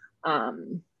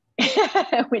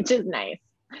 Which is nice.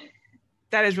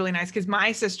 That is really nice, because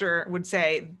my sister would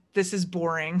say, this is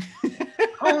boring.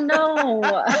 Oh no.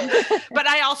 But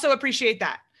I also appreciate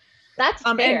that. That's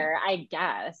fair, I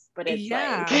guess. But it's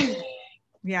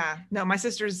yeah. No, my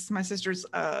sister's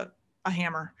a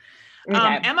hammer.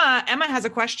 Okay. Emma has a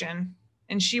question,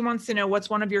 and she wants to know, what's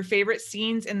one of your favorite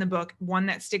scenes in the book, one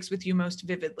that sticks with you most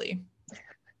vividly?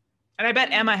 And I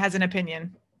bet Emma has an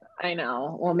opinion. I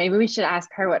know. Well, maybe we should ask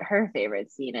her what her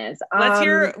favorite scene is. Let's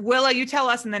hear, Willa, you tell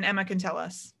us, and then Emma can tell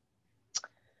us.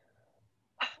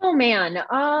 Oh man. There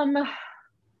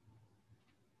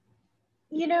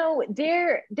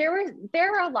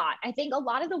are a lot. I think a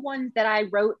lot of the ones that I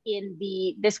wrote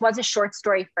this was a short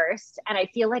story first. And I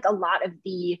feel like a lot of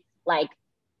the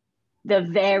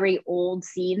very old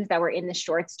scenes that were in the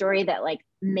short story that like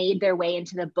made their way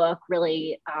into the book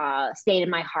really stayed in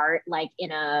my heart, like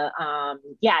in a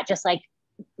just like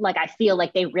I feel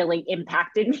like they really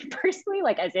impacted me personally,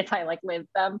 like as if I like lived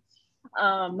them.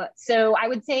 So I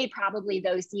would say probably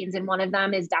those scenes, and one of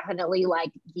them is definitely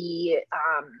like the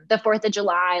 4th of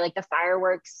July, like the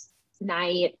fireworks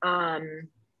night.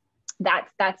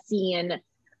 That scene,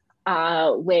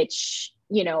 which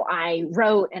I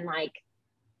wrote, and like,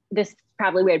 this is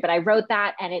probably weird, but I wrote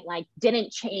that and it like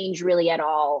didn't change really at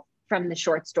all from the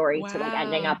short story to like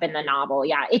ending up in the novel.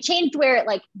 Yeah, it changed where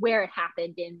it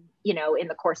happened in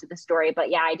the course of the story, but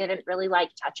yeah, I didn't really like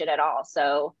touch it at all.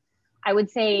 So I would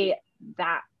say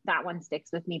that one sticks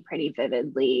with me pretty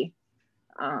vividly.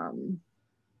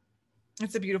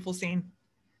 It's a beautiful scene.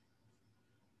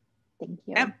 Thank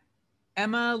you.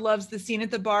 Emma loves the scene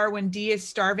at the bar when Dee is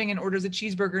starving and orders a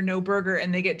cheeseburger, no burger,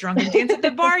 and they get drunk and dance at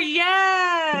the bar.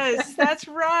 Yes, that's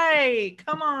right.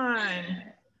 Come on.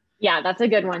 Yeah, that's a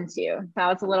good one too. That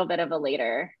was a little bit of a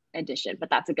later addition, but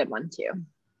that's a good one too.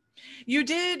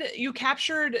 You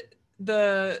captured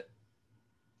the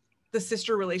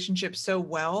sister relationship so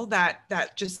well that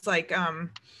just like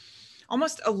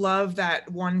almost a love that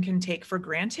one can take for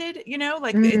granted,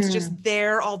 it's just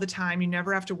there all the time. You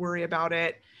never have to worry about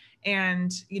it.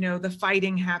 And the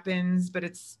fighting happens, but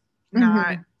it's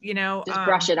not, you know, just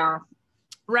brush it off.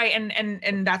 Right.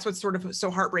 And that's what's sort of so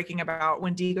heartbreaking about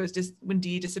when Dee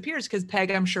disappears, because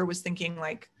Peg, I'm sure, was thinking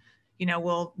like, you know,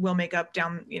 we'll make up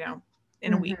down, you know,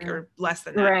 in a week or less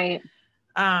than that. Right.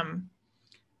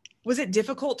 Was it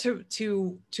difficult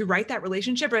to write that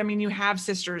relationship? I mean, you have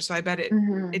sisters, so I bet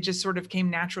it just sort of came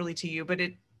naturally to you, but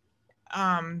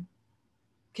can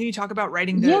you talk about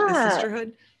writing the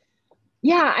sisterhood?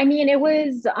 Yeah. I mean, it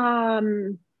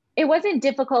wasn't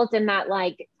difficult in that,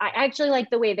 like, I actually like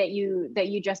the way that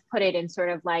you just put it, in sort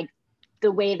of like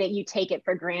the way that you take it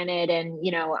for granted. And,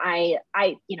 you know, I,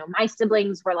 you know, my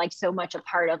siblings were like so much a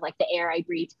part of like the air I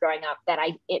breathed growing up that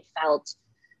it felt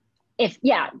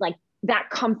like that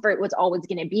comfort was always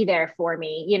going to be there for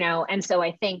me, you know? And so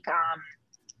I think,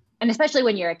 and especially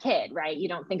when you're a kid, right? You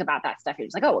don't think about that stuff. You're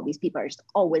just like, oh, well, these people are just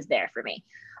always there for me.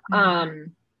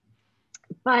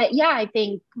 But yeah, I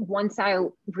think once I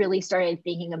really started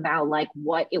thinking about like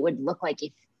what it would look like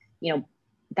if, you know,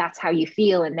 that's how you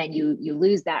feel and then you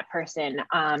lose that person,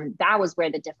 that was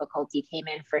where the difficulty came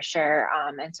in for sure.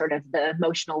 And sort of the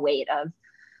emotional weight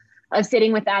of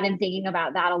sitting with that and thinking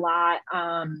about that a lot.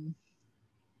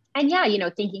 And yeah, you know,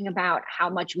 thinking about how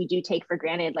much we do take for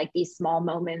granted, like these small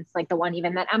moments, like the one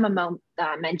even that Emma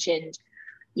mentioned,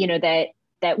 you know,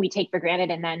 that we take for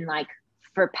granted. And then like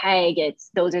for Peg,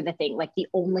 those are the things, like the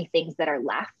only things that are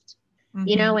left,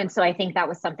 you know? And so I think that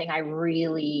was something I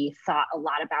really thought a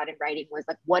lot about in writing, was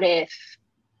like, what if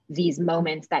these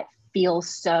moments that feel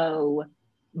so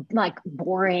like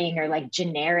boring or like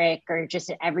generic or just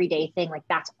an everyday thing, like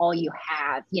that's all you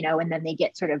have, you know? And then they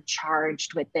get sort of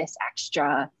charged with this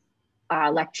extra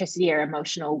electricity or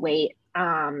emotional weight.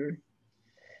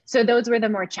 So those were the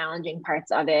more challenging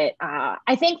parts of it.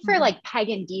 I think for like Peg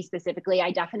and Dee specifically,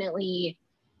 I definitely,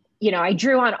 you know, I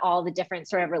drew on all the different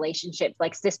sort of relationships,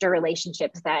 like sister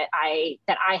relationships that I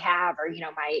have, or, you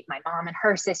know, my mom and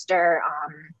her sister.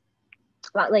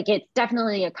 Like it's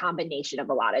definitely a combination of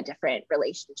a lot of different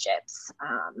relationships.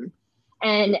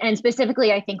 And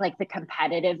specifically, I think like the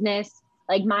competitiveness,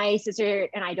 like my sister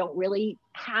and I don't really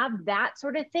have that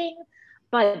sort of thing,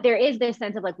 but there is this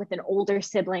sense of like with an older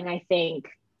sibling, I think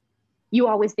you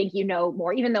always think you know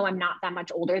more, even though I'm not that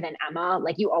much older than Emma,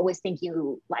 like you always think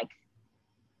you like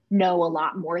know a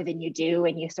lot more than you do,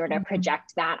 and you sort of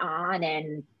project that on.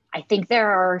 And I think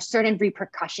there are certain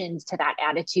repercussions to that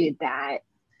attitude that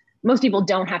most people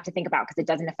don't have to think about because it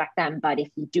doesn't affect them. But if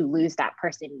you do lose that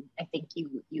person, I think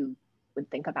you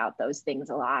would think about those things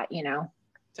a lot, you know?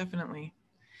 Definitely.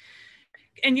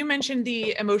 And you mentioned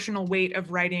the emotional weight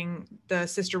of writing the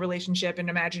sister relationship and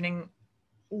imagining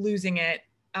losing it.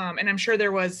 And I'm sure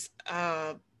there was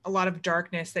a lot of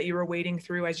darkness that you were wading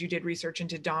through as you did research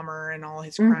into Dahmer and all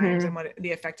his crimes and what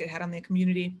the effect it had on the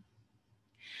community.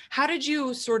 How did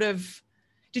you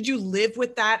did you live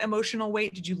with that emotional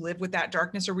weight? Did you live with that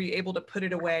darkness, or were you able to put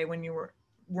it away when you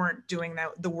weren't doing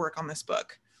the work on this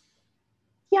book?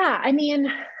 Yeah, I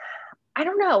mean, I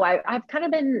don't know.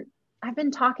 I've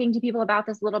been talking to people about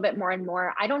this a little bit more and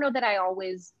more. I don't know that I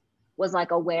always was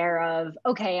like aware of,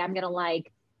 okay, I'm going to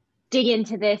like dig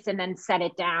into this and then set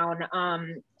it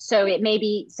down. So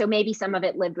maybe some of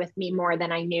it lived with me more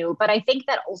than I knew, but I think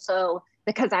that also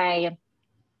because I,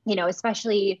 you know,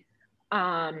 especially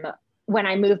when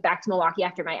I moved back to Milwaukee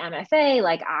after my MFA,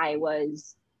 like I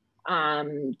was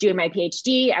doing my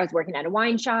PhD, I was working at a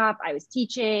wine shop, I was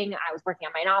teaching, I was working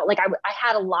on my novel, like I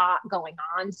had a lot going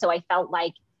on. So I felt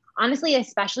like, honestly,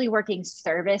 especially working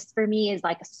service for me is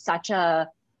like such a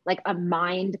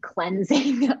mind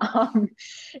cleansing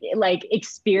like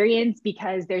experience,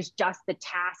 because there's just the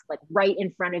task like right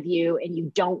in front of you and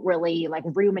you don't really like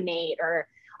ruminate or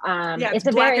it's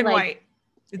a black very, and like, white.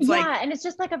 It's and it's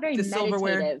just like a very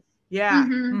meditative.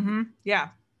 Yeah.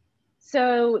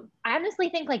 So I honestly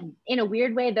think like in a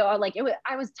weird way though, like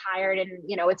I was tired and,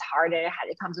 you know, it's hard and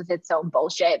it comes with its own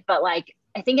bullshit, but like,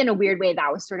 I think in a weird way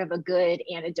that was sort of a good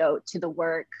antidote to the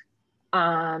work.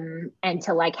 And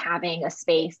to like having a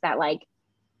space that like,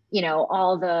 you know,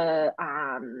 all the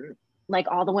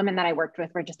women that I worked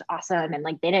with were just awesome. And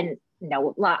like, they didn't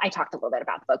know, I talked a little bit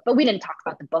about the book, but we didn't talk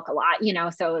about the book a lot, you know?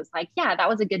 So it was like, yeah, that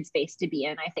was a good space to be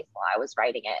in, I think, while I was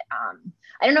writing it.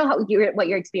 I don't know what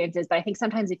your experience is, but I think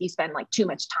sometimes if you spend like too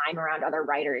much time around other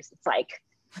writers, it's like,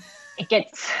 it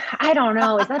gets, I don't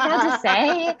know, is that bad to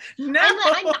say? No.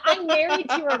 I'm married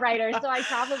to a writer, so I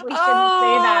probably shouldn't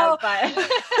say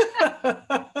that,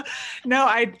 but. No,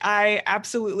 I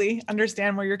absolutely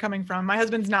understand where you're coming from. My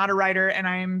husband's not a writer, and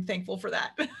I'm thankful for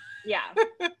that. Yeah.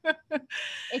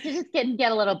 It can just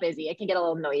get a little busy. It can get a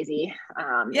little noisy.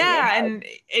 And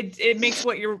it makes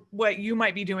what you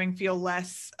might be doing feel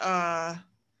less, I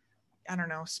I don't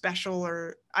know, special,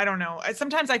 or I don't know.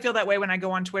 Sometimes I feel that way when I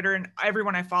go on Twitter and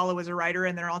everyone I follow is a writer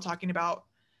and they're all talking about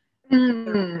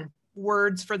their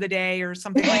words for the day or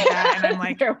something like that. And I'm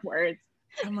like, their words.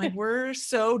 I'm like, we're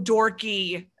so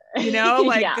dorky, you know,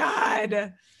 like, Yeah.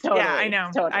 God. Totally, yeah, I know.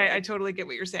 Totally. I totally get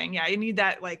what you're saying. Yeah. You need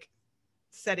that, like,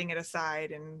 setting it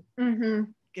aside and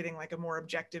getting like a more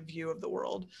objective view of the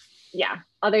world. Yeah.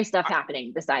 Other stuff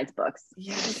happening besides books.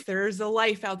 Yes. There's a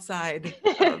life outside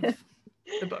of the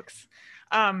books.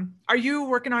 Are you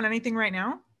working on anything right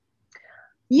now?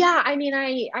 Yeah. I mean,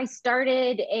 I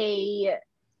started a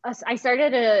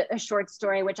short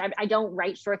story, which I don't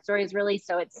write short stories really.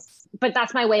 So but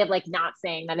that's my way of like not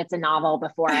saying that it's a novel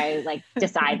before I like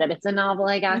decide that it's a novel,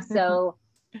 I guess. So,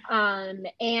 and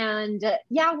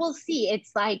yeah, we'll see.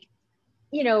 It's like,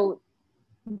 you know,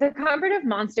 The Comfort of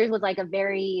Monsters was like a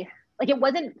very, like, it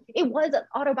was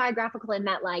autobiographical in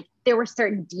that like, there were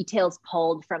certain details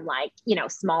pulled from like, you know,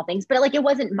 small things, but like, it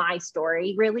wasn't my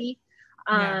story really.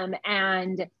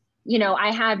 And you know,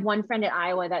 I had one friend at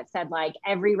Iowa that said like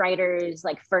every writer's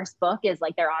like first book is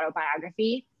like their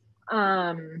autobiography.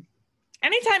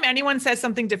 Anytime anyone says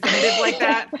something definitive like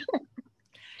that.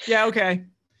 Yeah. Okay.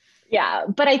 Yeah.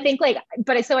 But I think like,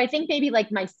 so I think maybe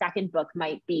like my second book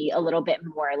might be a little bit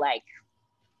more like,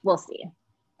 we'll see.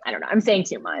 I don't know. I'm saying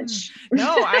too much.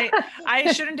 No,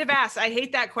 I shouldn't have asked. I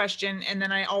hate that question. And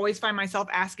then I always find myself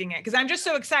asking it because I'm just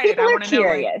so excited. People I want to know.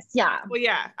 Curious. Yeah. Well,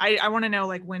 yeah. I want to know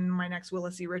like when my next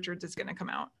Willa C. Richards is going to come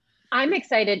out. I'm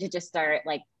excited to just start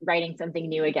like writing something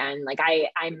new again. Like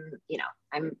I'm, you know,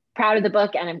 I'm proud of the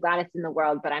book and I'm glad it's in the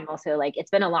world, but I'm also like, it's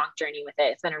been a long journey with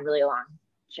it. It's been a really long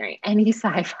journey. Any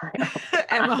sci-fi.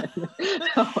 Emma.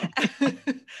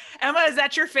 Emma, is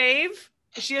that your fave?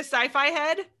 Is she a sci-fi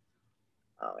head?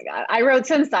 Oh my God. I wrote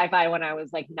some sci-fi when I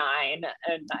was like 9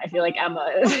 and I feel like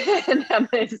Emma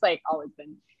is like always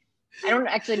been, I don't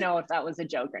actually know if that was a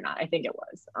joke or not. I think it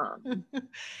was.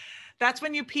 That's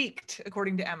when you peaked,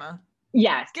 according to Emma.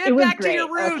 Yes. Get back to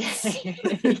your roots. Okay.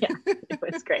 Yeah, it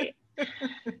was great.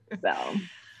 So,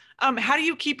 how do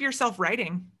you keep yourself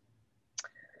writing?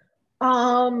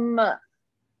 What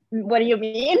do you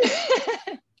mean?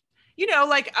 You know,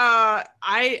 like,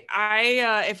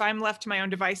 if I'm left to my own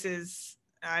devices,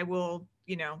 I will,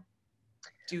 you know,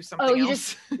 do something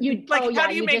else. How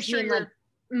do you make sure you're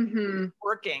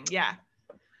working? Yeah.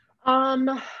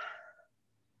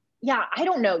 Yeah, I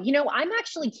don't know. You know, I'm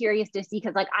actually curious to see,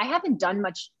 because like I haven't done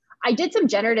much. I did some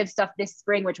generative stuff this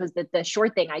spring, which was the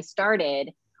short thing I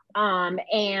started.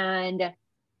 And,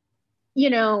 you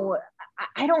know,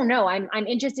 I don't know. I'm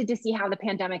interested to see how the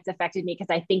pandemic's affected me, because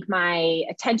I think my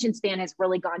attention span has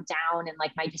really gone down and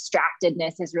like my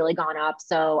distractedness has really gone up.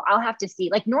 So I'll have to see.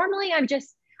 Like normally I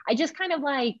just kind of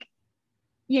like,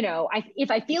 you know, if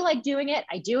I feel like doing it,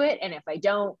 I do it. And if I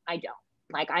don't, I don't.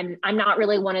 Like I'm not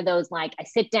really one of those, like I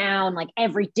sit down like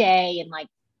every day and like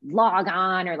log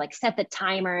on or like set the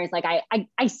timers. Like I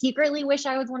secretly wish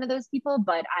I was one of those people,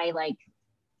 but I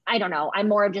don't know. I'm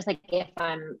more of just like, if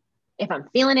I'm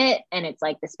feeling it and it's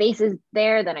like the space is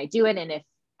there, then I do it. And if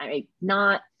I'm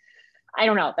not, I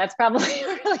don't know. That's probably a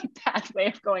really bad way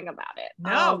of going about it.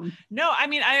 No. I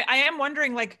mean, I am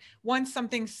wondering, like, once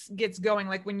something gets going,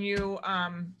 like when you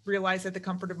realized that The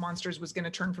Comfort of Monsters was going to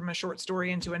turn from a short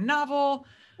story into a novel,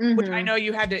 which I know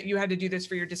you had to do this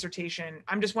for your dissertation.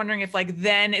 I'm just wondering if like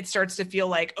then it starts to feel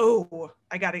like, oh,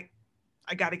 I gotta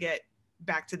get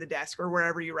back to the desk or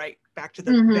wherever you write, back to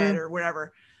the bed or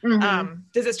wherever.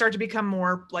 Does it start to become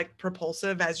more like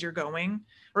propulsive as you're going,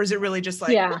 or is it really just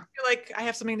like, I feel like I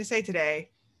have something to say today?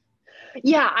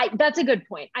 Yeah, that's a good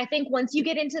point. I think once you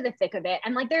get into the thick of it,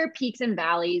 and like there are peaks and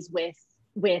valleys with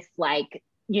like,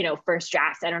 you know, first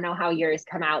drafts. I don't know how yours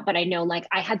come out, but I know like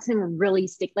I had some really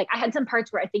I had some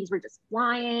parts where things were just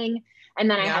flying,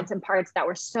 and then I had some parts that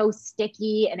were so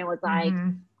sticky, and it was like,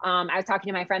 I was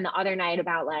talking to my friend the other night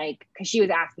about like, because she was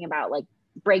asking about like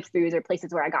breakthroughs or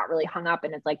places where I got really hung up,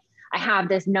 and it's like I have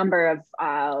this number of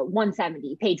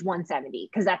 170, page 170,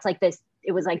 because that's like this,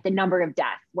 it was like the number of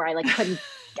death where I like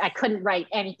couldn't write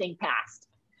anything past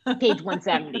page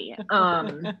 170.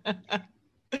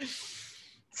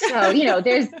 So, you know,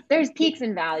 there's peaks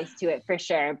and valleys to it for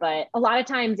sure, but a lot of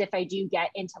times if I do get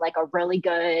into like a really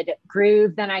good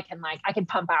groove, then I can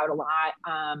pump out a lot.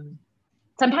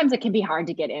 Sometimes it can be hard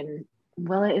to get in.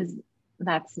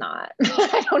 That's not,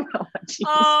 I don't know what she's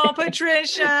saying.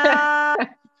 Patricia.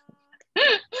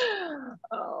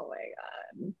 Oh my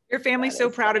God. Your family's so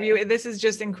proud of you. This is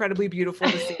just incredibly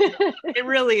beautiful to see. It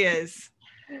really is.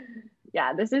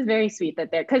 Yeah, this is very sweet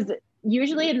that because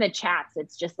usually in the chats,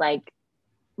 it's just like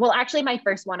Well, actually my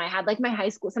first one, I had like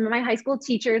some of my high school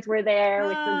teachers were there,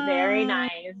 which was very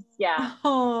nice. Yeah.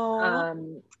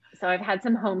 So I've had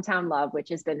some hometown love, which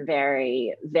has been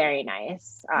very, very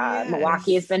nice. Yes.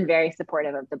 Milwaukee has been very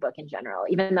supportive of the book in general,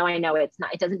 even though I know it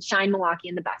doesn't shine Milwaukee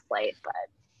in the best light, but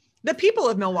the people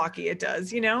of Milwaukee, it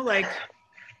does, like,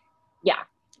 yeah.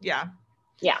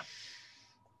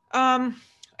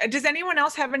 Does anyone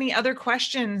else have any other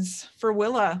questions for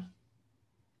Willa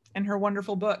and her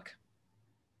wonderful book?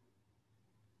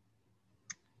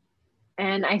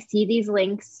 And I see these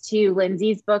links to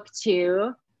Lindsay's book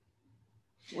too,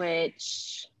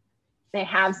 which they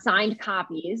have signed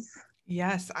copies.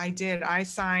 Yes, I did. I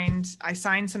signed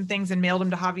some things and mailed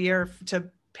them to Javier to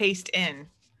paste in.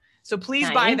 So please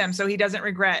buy them so he doesn't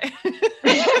regret.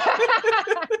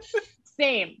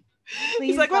 Same. Please.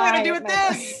 He's like, what am I gonna do with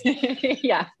this?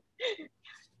 Yeah.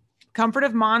 Comfort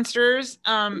of Monsters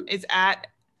is at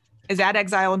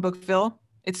Exile in Bookville.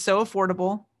 It's so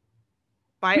affordable.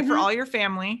 Buy it for all your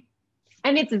family.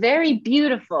 And it's very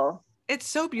beautiful. It's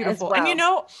so beautiful. Well. And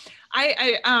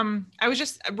I was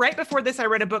just right before this, I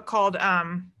read a book called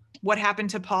What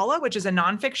Happened to Paula, which is a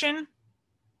nonfiction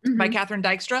by Catherine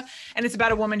Dykstra. And it's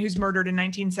about a woman who's murdered in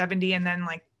 1970 and then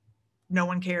like no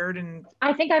one cared. And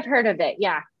I think I've heard of it.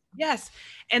 Yeah. Yes.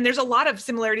 And there's a lot of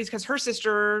similarities because her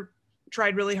sister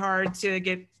tried really hard to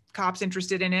get cops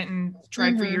interested in it and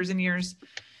tried for years and years.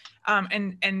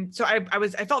 And so I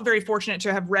felt very fortunate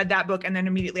to have read that book and then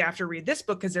immediately after read this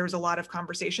book because there was a lot of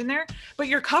conversation there. But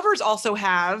your covers also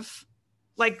have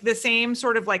like the same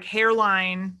sort of like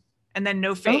hairline and then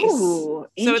no face. Oh,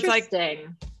 so it's like,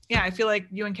 yeah, I feel like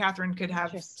you and Catherine could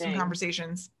have some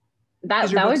conversations.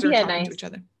 That would be a nice, to each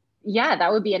other. Yeah,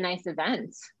 that would be a nice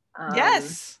event.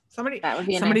 Yes.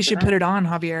 Somebody should put it on,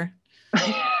 Javier.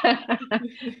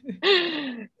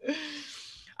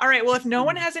 All right. Well, if no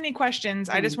one has any questions,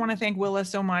 I just want to thank Willa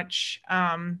so much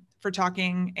for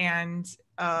talking and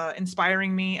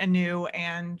inspiring me anew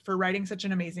and for writing such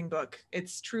an amazing book.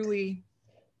 It's truly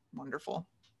wonderful.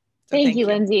 So thank you,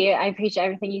 Lindsay. I appreciate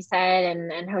everything you said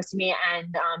and hosting me.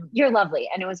 And you're lovely.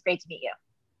 And it was great to meet you.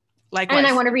 Likewise. And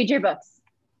I want to read your books.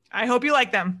 I hope you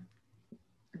like them.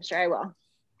 I'm sure I will.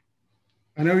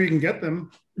 I know you can get them.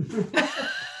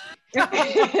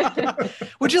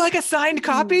 Would you like a signed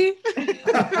copy?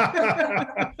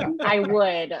 I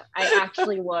would. I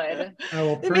actually would. I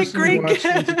will make great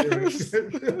gifts.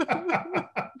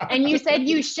 And you said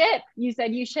you ship.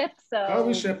 So oh,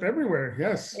 we ship everywhere.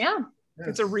 Yes. Yeah. Yes.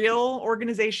 It's a real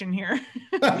organization here.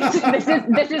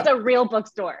 this is a real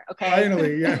bookstore. Okay.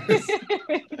 Finally, yes.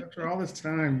 After all this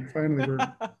time, finally we're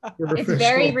it's official.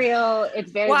 Very real.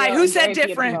 It's very. Why? Real Who said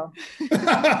different?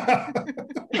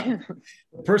 The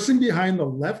person behind the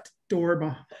left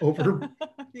door over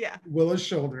Willa's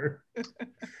shoulder.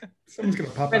 Someone's gonna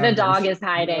pop where out. the dog is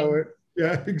hiding. You know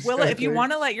yeah, exactly. Willa, if you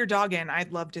want to let your dog in,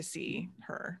 I'd love to see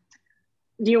her.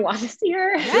 Do you want to see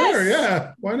her? Yes. Sure,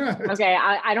 yeah. Why not? Okay,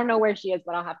 I don't know where she is,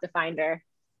 but I'll have to find her.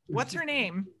 What's her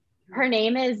name? Her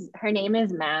name is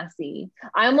Massey.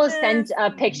 I almost sent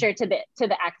a picture to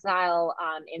the Exile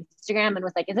Instagram and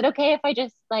was like, is it okay if I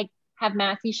just like have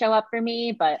Massey show up for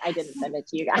me? But I didn't send it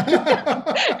to you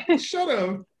guys. Shut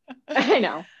up. I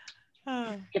know.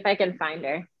 If I can find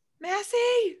her.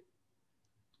 Massey.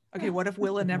 Okay, what if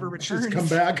Willa never returns? She's come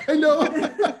back. I know.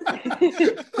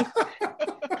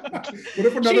 What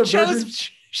if another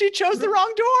she chose the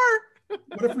wrong door?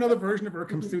 What if another version of her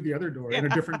comes through the other door in a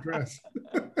different dress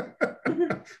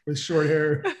with short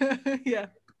hair? Yeah.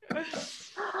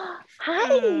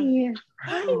 Hi.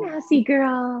 Hi, Massey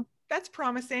girl. That's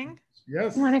promising.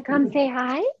 Yes. You want to come say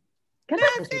hi? Come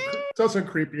on. It's also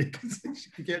creepy because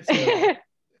you can't see her.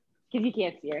 Because you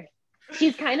can't see her.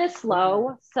 She's kind of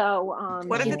slow, so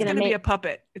what if it's gonna be a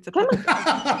puppet? It's a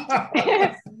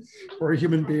puppet. Or a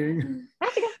human being.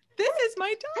 This is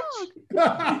my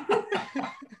dog.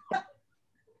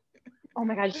 Oh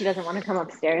my God, she doesn't want to come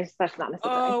upstairs. That's not a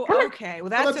surprise. Oh, okay. Well,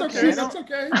 that's okay. That's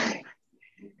okay.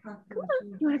 Come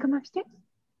on. You want to come upstairs?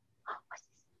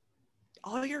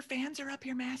 All your fans are up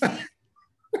here, Massey.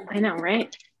 I know,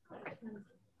 right?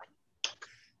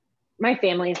 My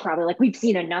family is probably like, we've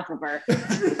seen enough of her.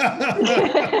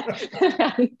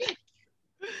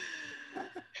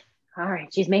 All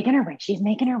right, she's making her way.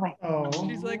 Oh.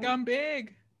 She's like, I'm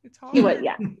big. It's hard.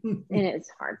 Yeah, it is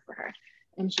hard for her.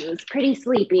 And she was pretty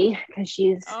sleepy because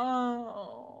she's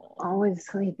always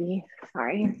sleepy.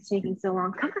 Sorry, it's taking so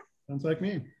long. Come on. Sounds like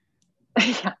me.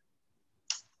 Yeah.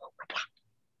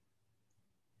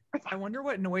 I wonder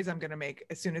what noise I'm going to make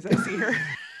as soon as I see her.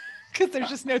 Because there's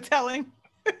just no telling.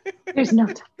 There's no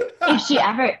time. If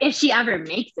she ever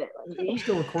makes it, Lindsay. I'm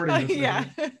still recording this. Yeah,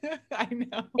 I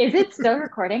know. Is it still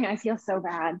recording? I feel so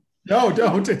bad. No,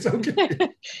 don't. It's okay.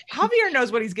 Javier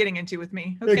knows what he's getting into with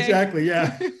me. Okay? Exactly.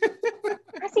 Yeah.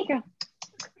 Classy girl.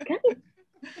 Come here.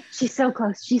 She's so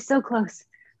close. She's so close.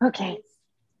 Okay.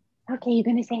 Okay, you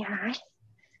gonna say hi?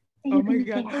 Oh my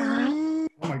God. Oh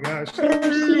my gosh.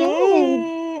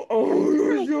 Oh,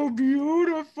 you're so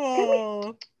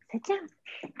beautiful. Sit down.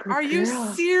 Good Are you girl.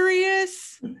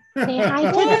 serious? Say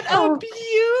hi to What the a folks.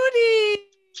 beauty.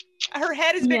 Her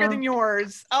head is bigger No. than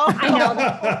yours. Oh, I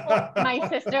know. My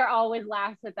sister always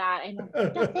laughs at that. I know.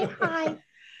 Just say hi. I'm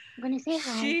gonna say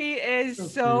hi. She is So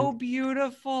so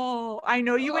beautiful. I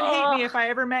know you would hate me if I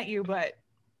ever met you, but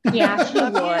Yeah, she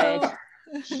Love would.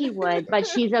 She would, but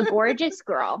she's a gorgeous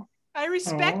girl. I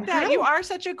respect Aw. that. You are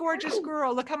such a gorgeous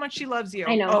girl. Look how much she loves you.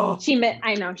 I know. Oh,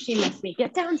 I know. She missed me.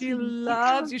 Get down. she sweetie. Get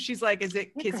loves down. you. She's like, is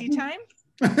it You're kissy good. time?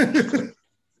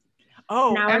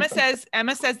 Oh, Now Emma it's-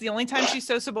 says the only time she's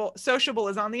sociable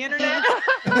is on the internet.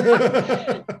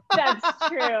 That's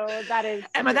true. That is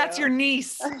Emma, that's your true.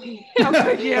 niece. How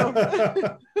could you?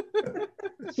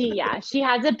 She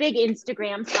has a big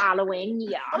Instagram following.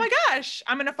 Yeah. Oh my gosh,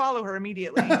 I'm gonna follow her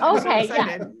immediately. I'm so Okay, yeah,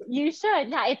 excited. you should.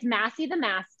 Yeah, it's Massey the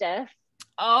Mastiff.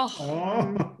 Oh,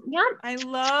 Oh. Yeah. I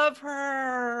love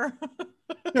her.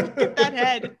 Look at that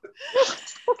head.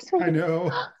 I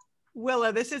know.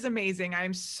 Willa, this is amazing.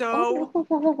 I'm Oh, so, whoa,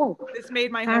 whoa, whoa, whoa. this made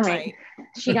my All whole right. night.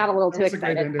 She got a little That too was a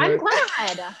great excited. end to I'm it.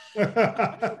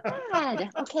 glad. Glad.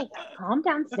 Okay, calm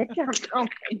down. Sit down.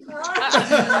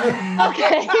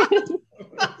 Okay.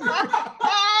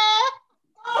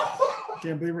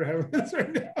 Can't believe we're having this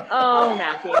right now. Oh,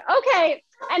 Matthew. Okay.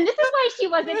 And this is why she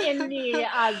wasn't in the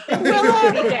Willa. to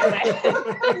begin with.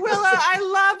 Willa, I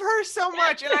love her so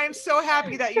much, and I'm so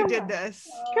happy that you did this.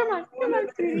 Come on,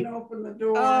 sweetie. Open the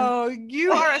door. Oh,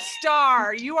 you are a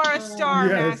star. You are a star,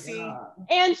 Yes. Massey.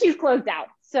 And she's closed out.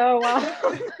 So, okay.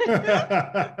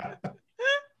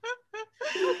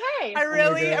 I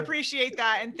really God. appreciate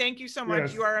that, and thank you so much.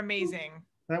 Yes. You are amazing.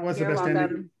 That was You're the best welcome.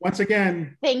 ending. Once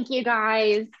again, Thank you,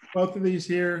 guys. both of these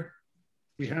here,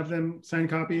 we have them signed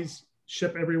copies,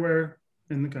 ship everywhere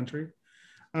in the country.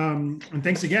 And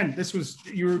thanks again.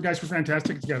 You guys were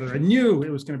fantastic together. I knew it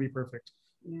was going to be perfect.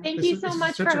 Thank This you is- so this is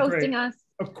much such for a great- hosting us.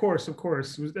 Of course.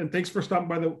 And thanks for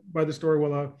stopping by the store,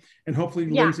 Willa. And hopefully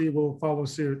Yeah. Lindsay will follow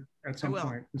suit at some will.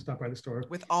 point and stop by the store.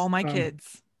 With all my Um,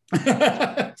 kids.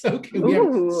 It's okay.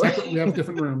 Ooh. We have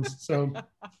different rooms. So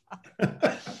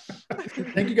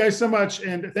thank you guys so much.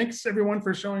 And thanks everyone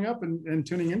for showing up and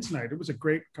tuning in tonight. It was a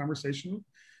great conversation.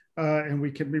 And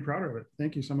we can be proud of it.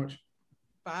 Thank you so much.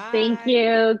 Bye. Thank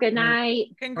you. Good night.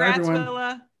 Congrats, everyone.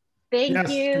 Willa. Thank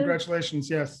Yes, you. congratulations.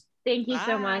 Yes. Thank you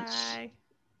so much. Bye.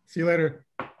 See you later.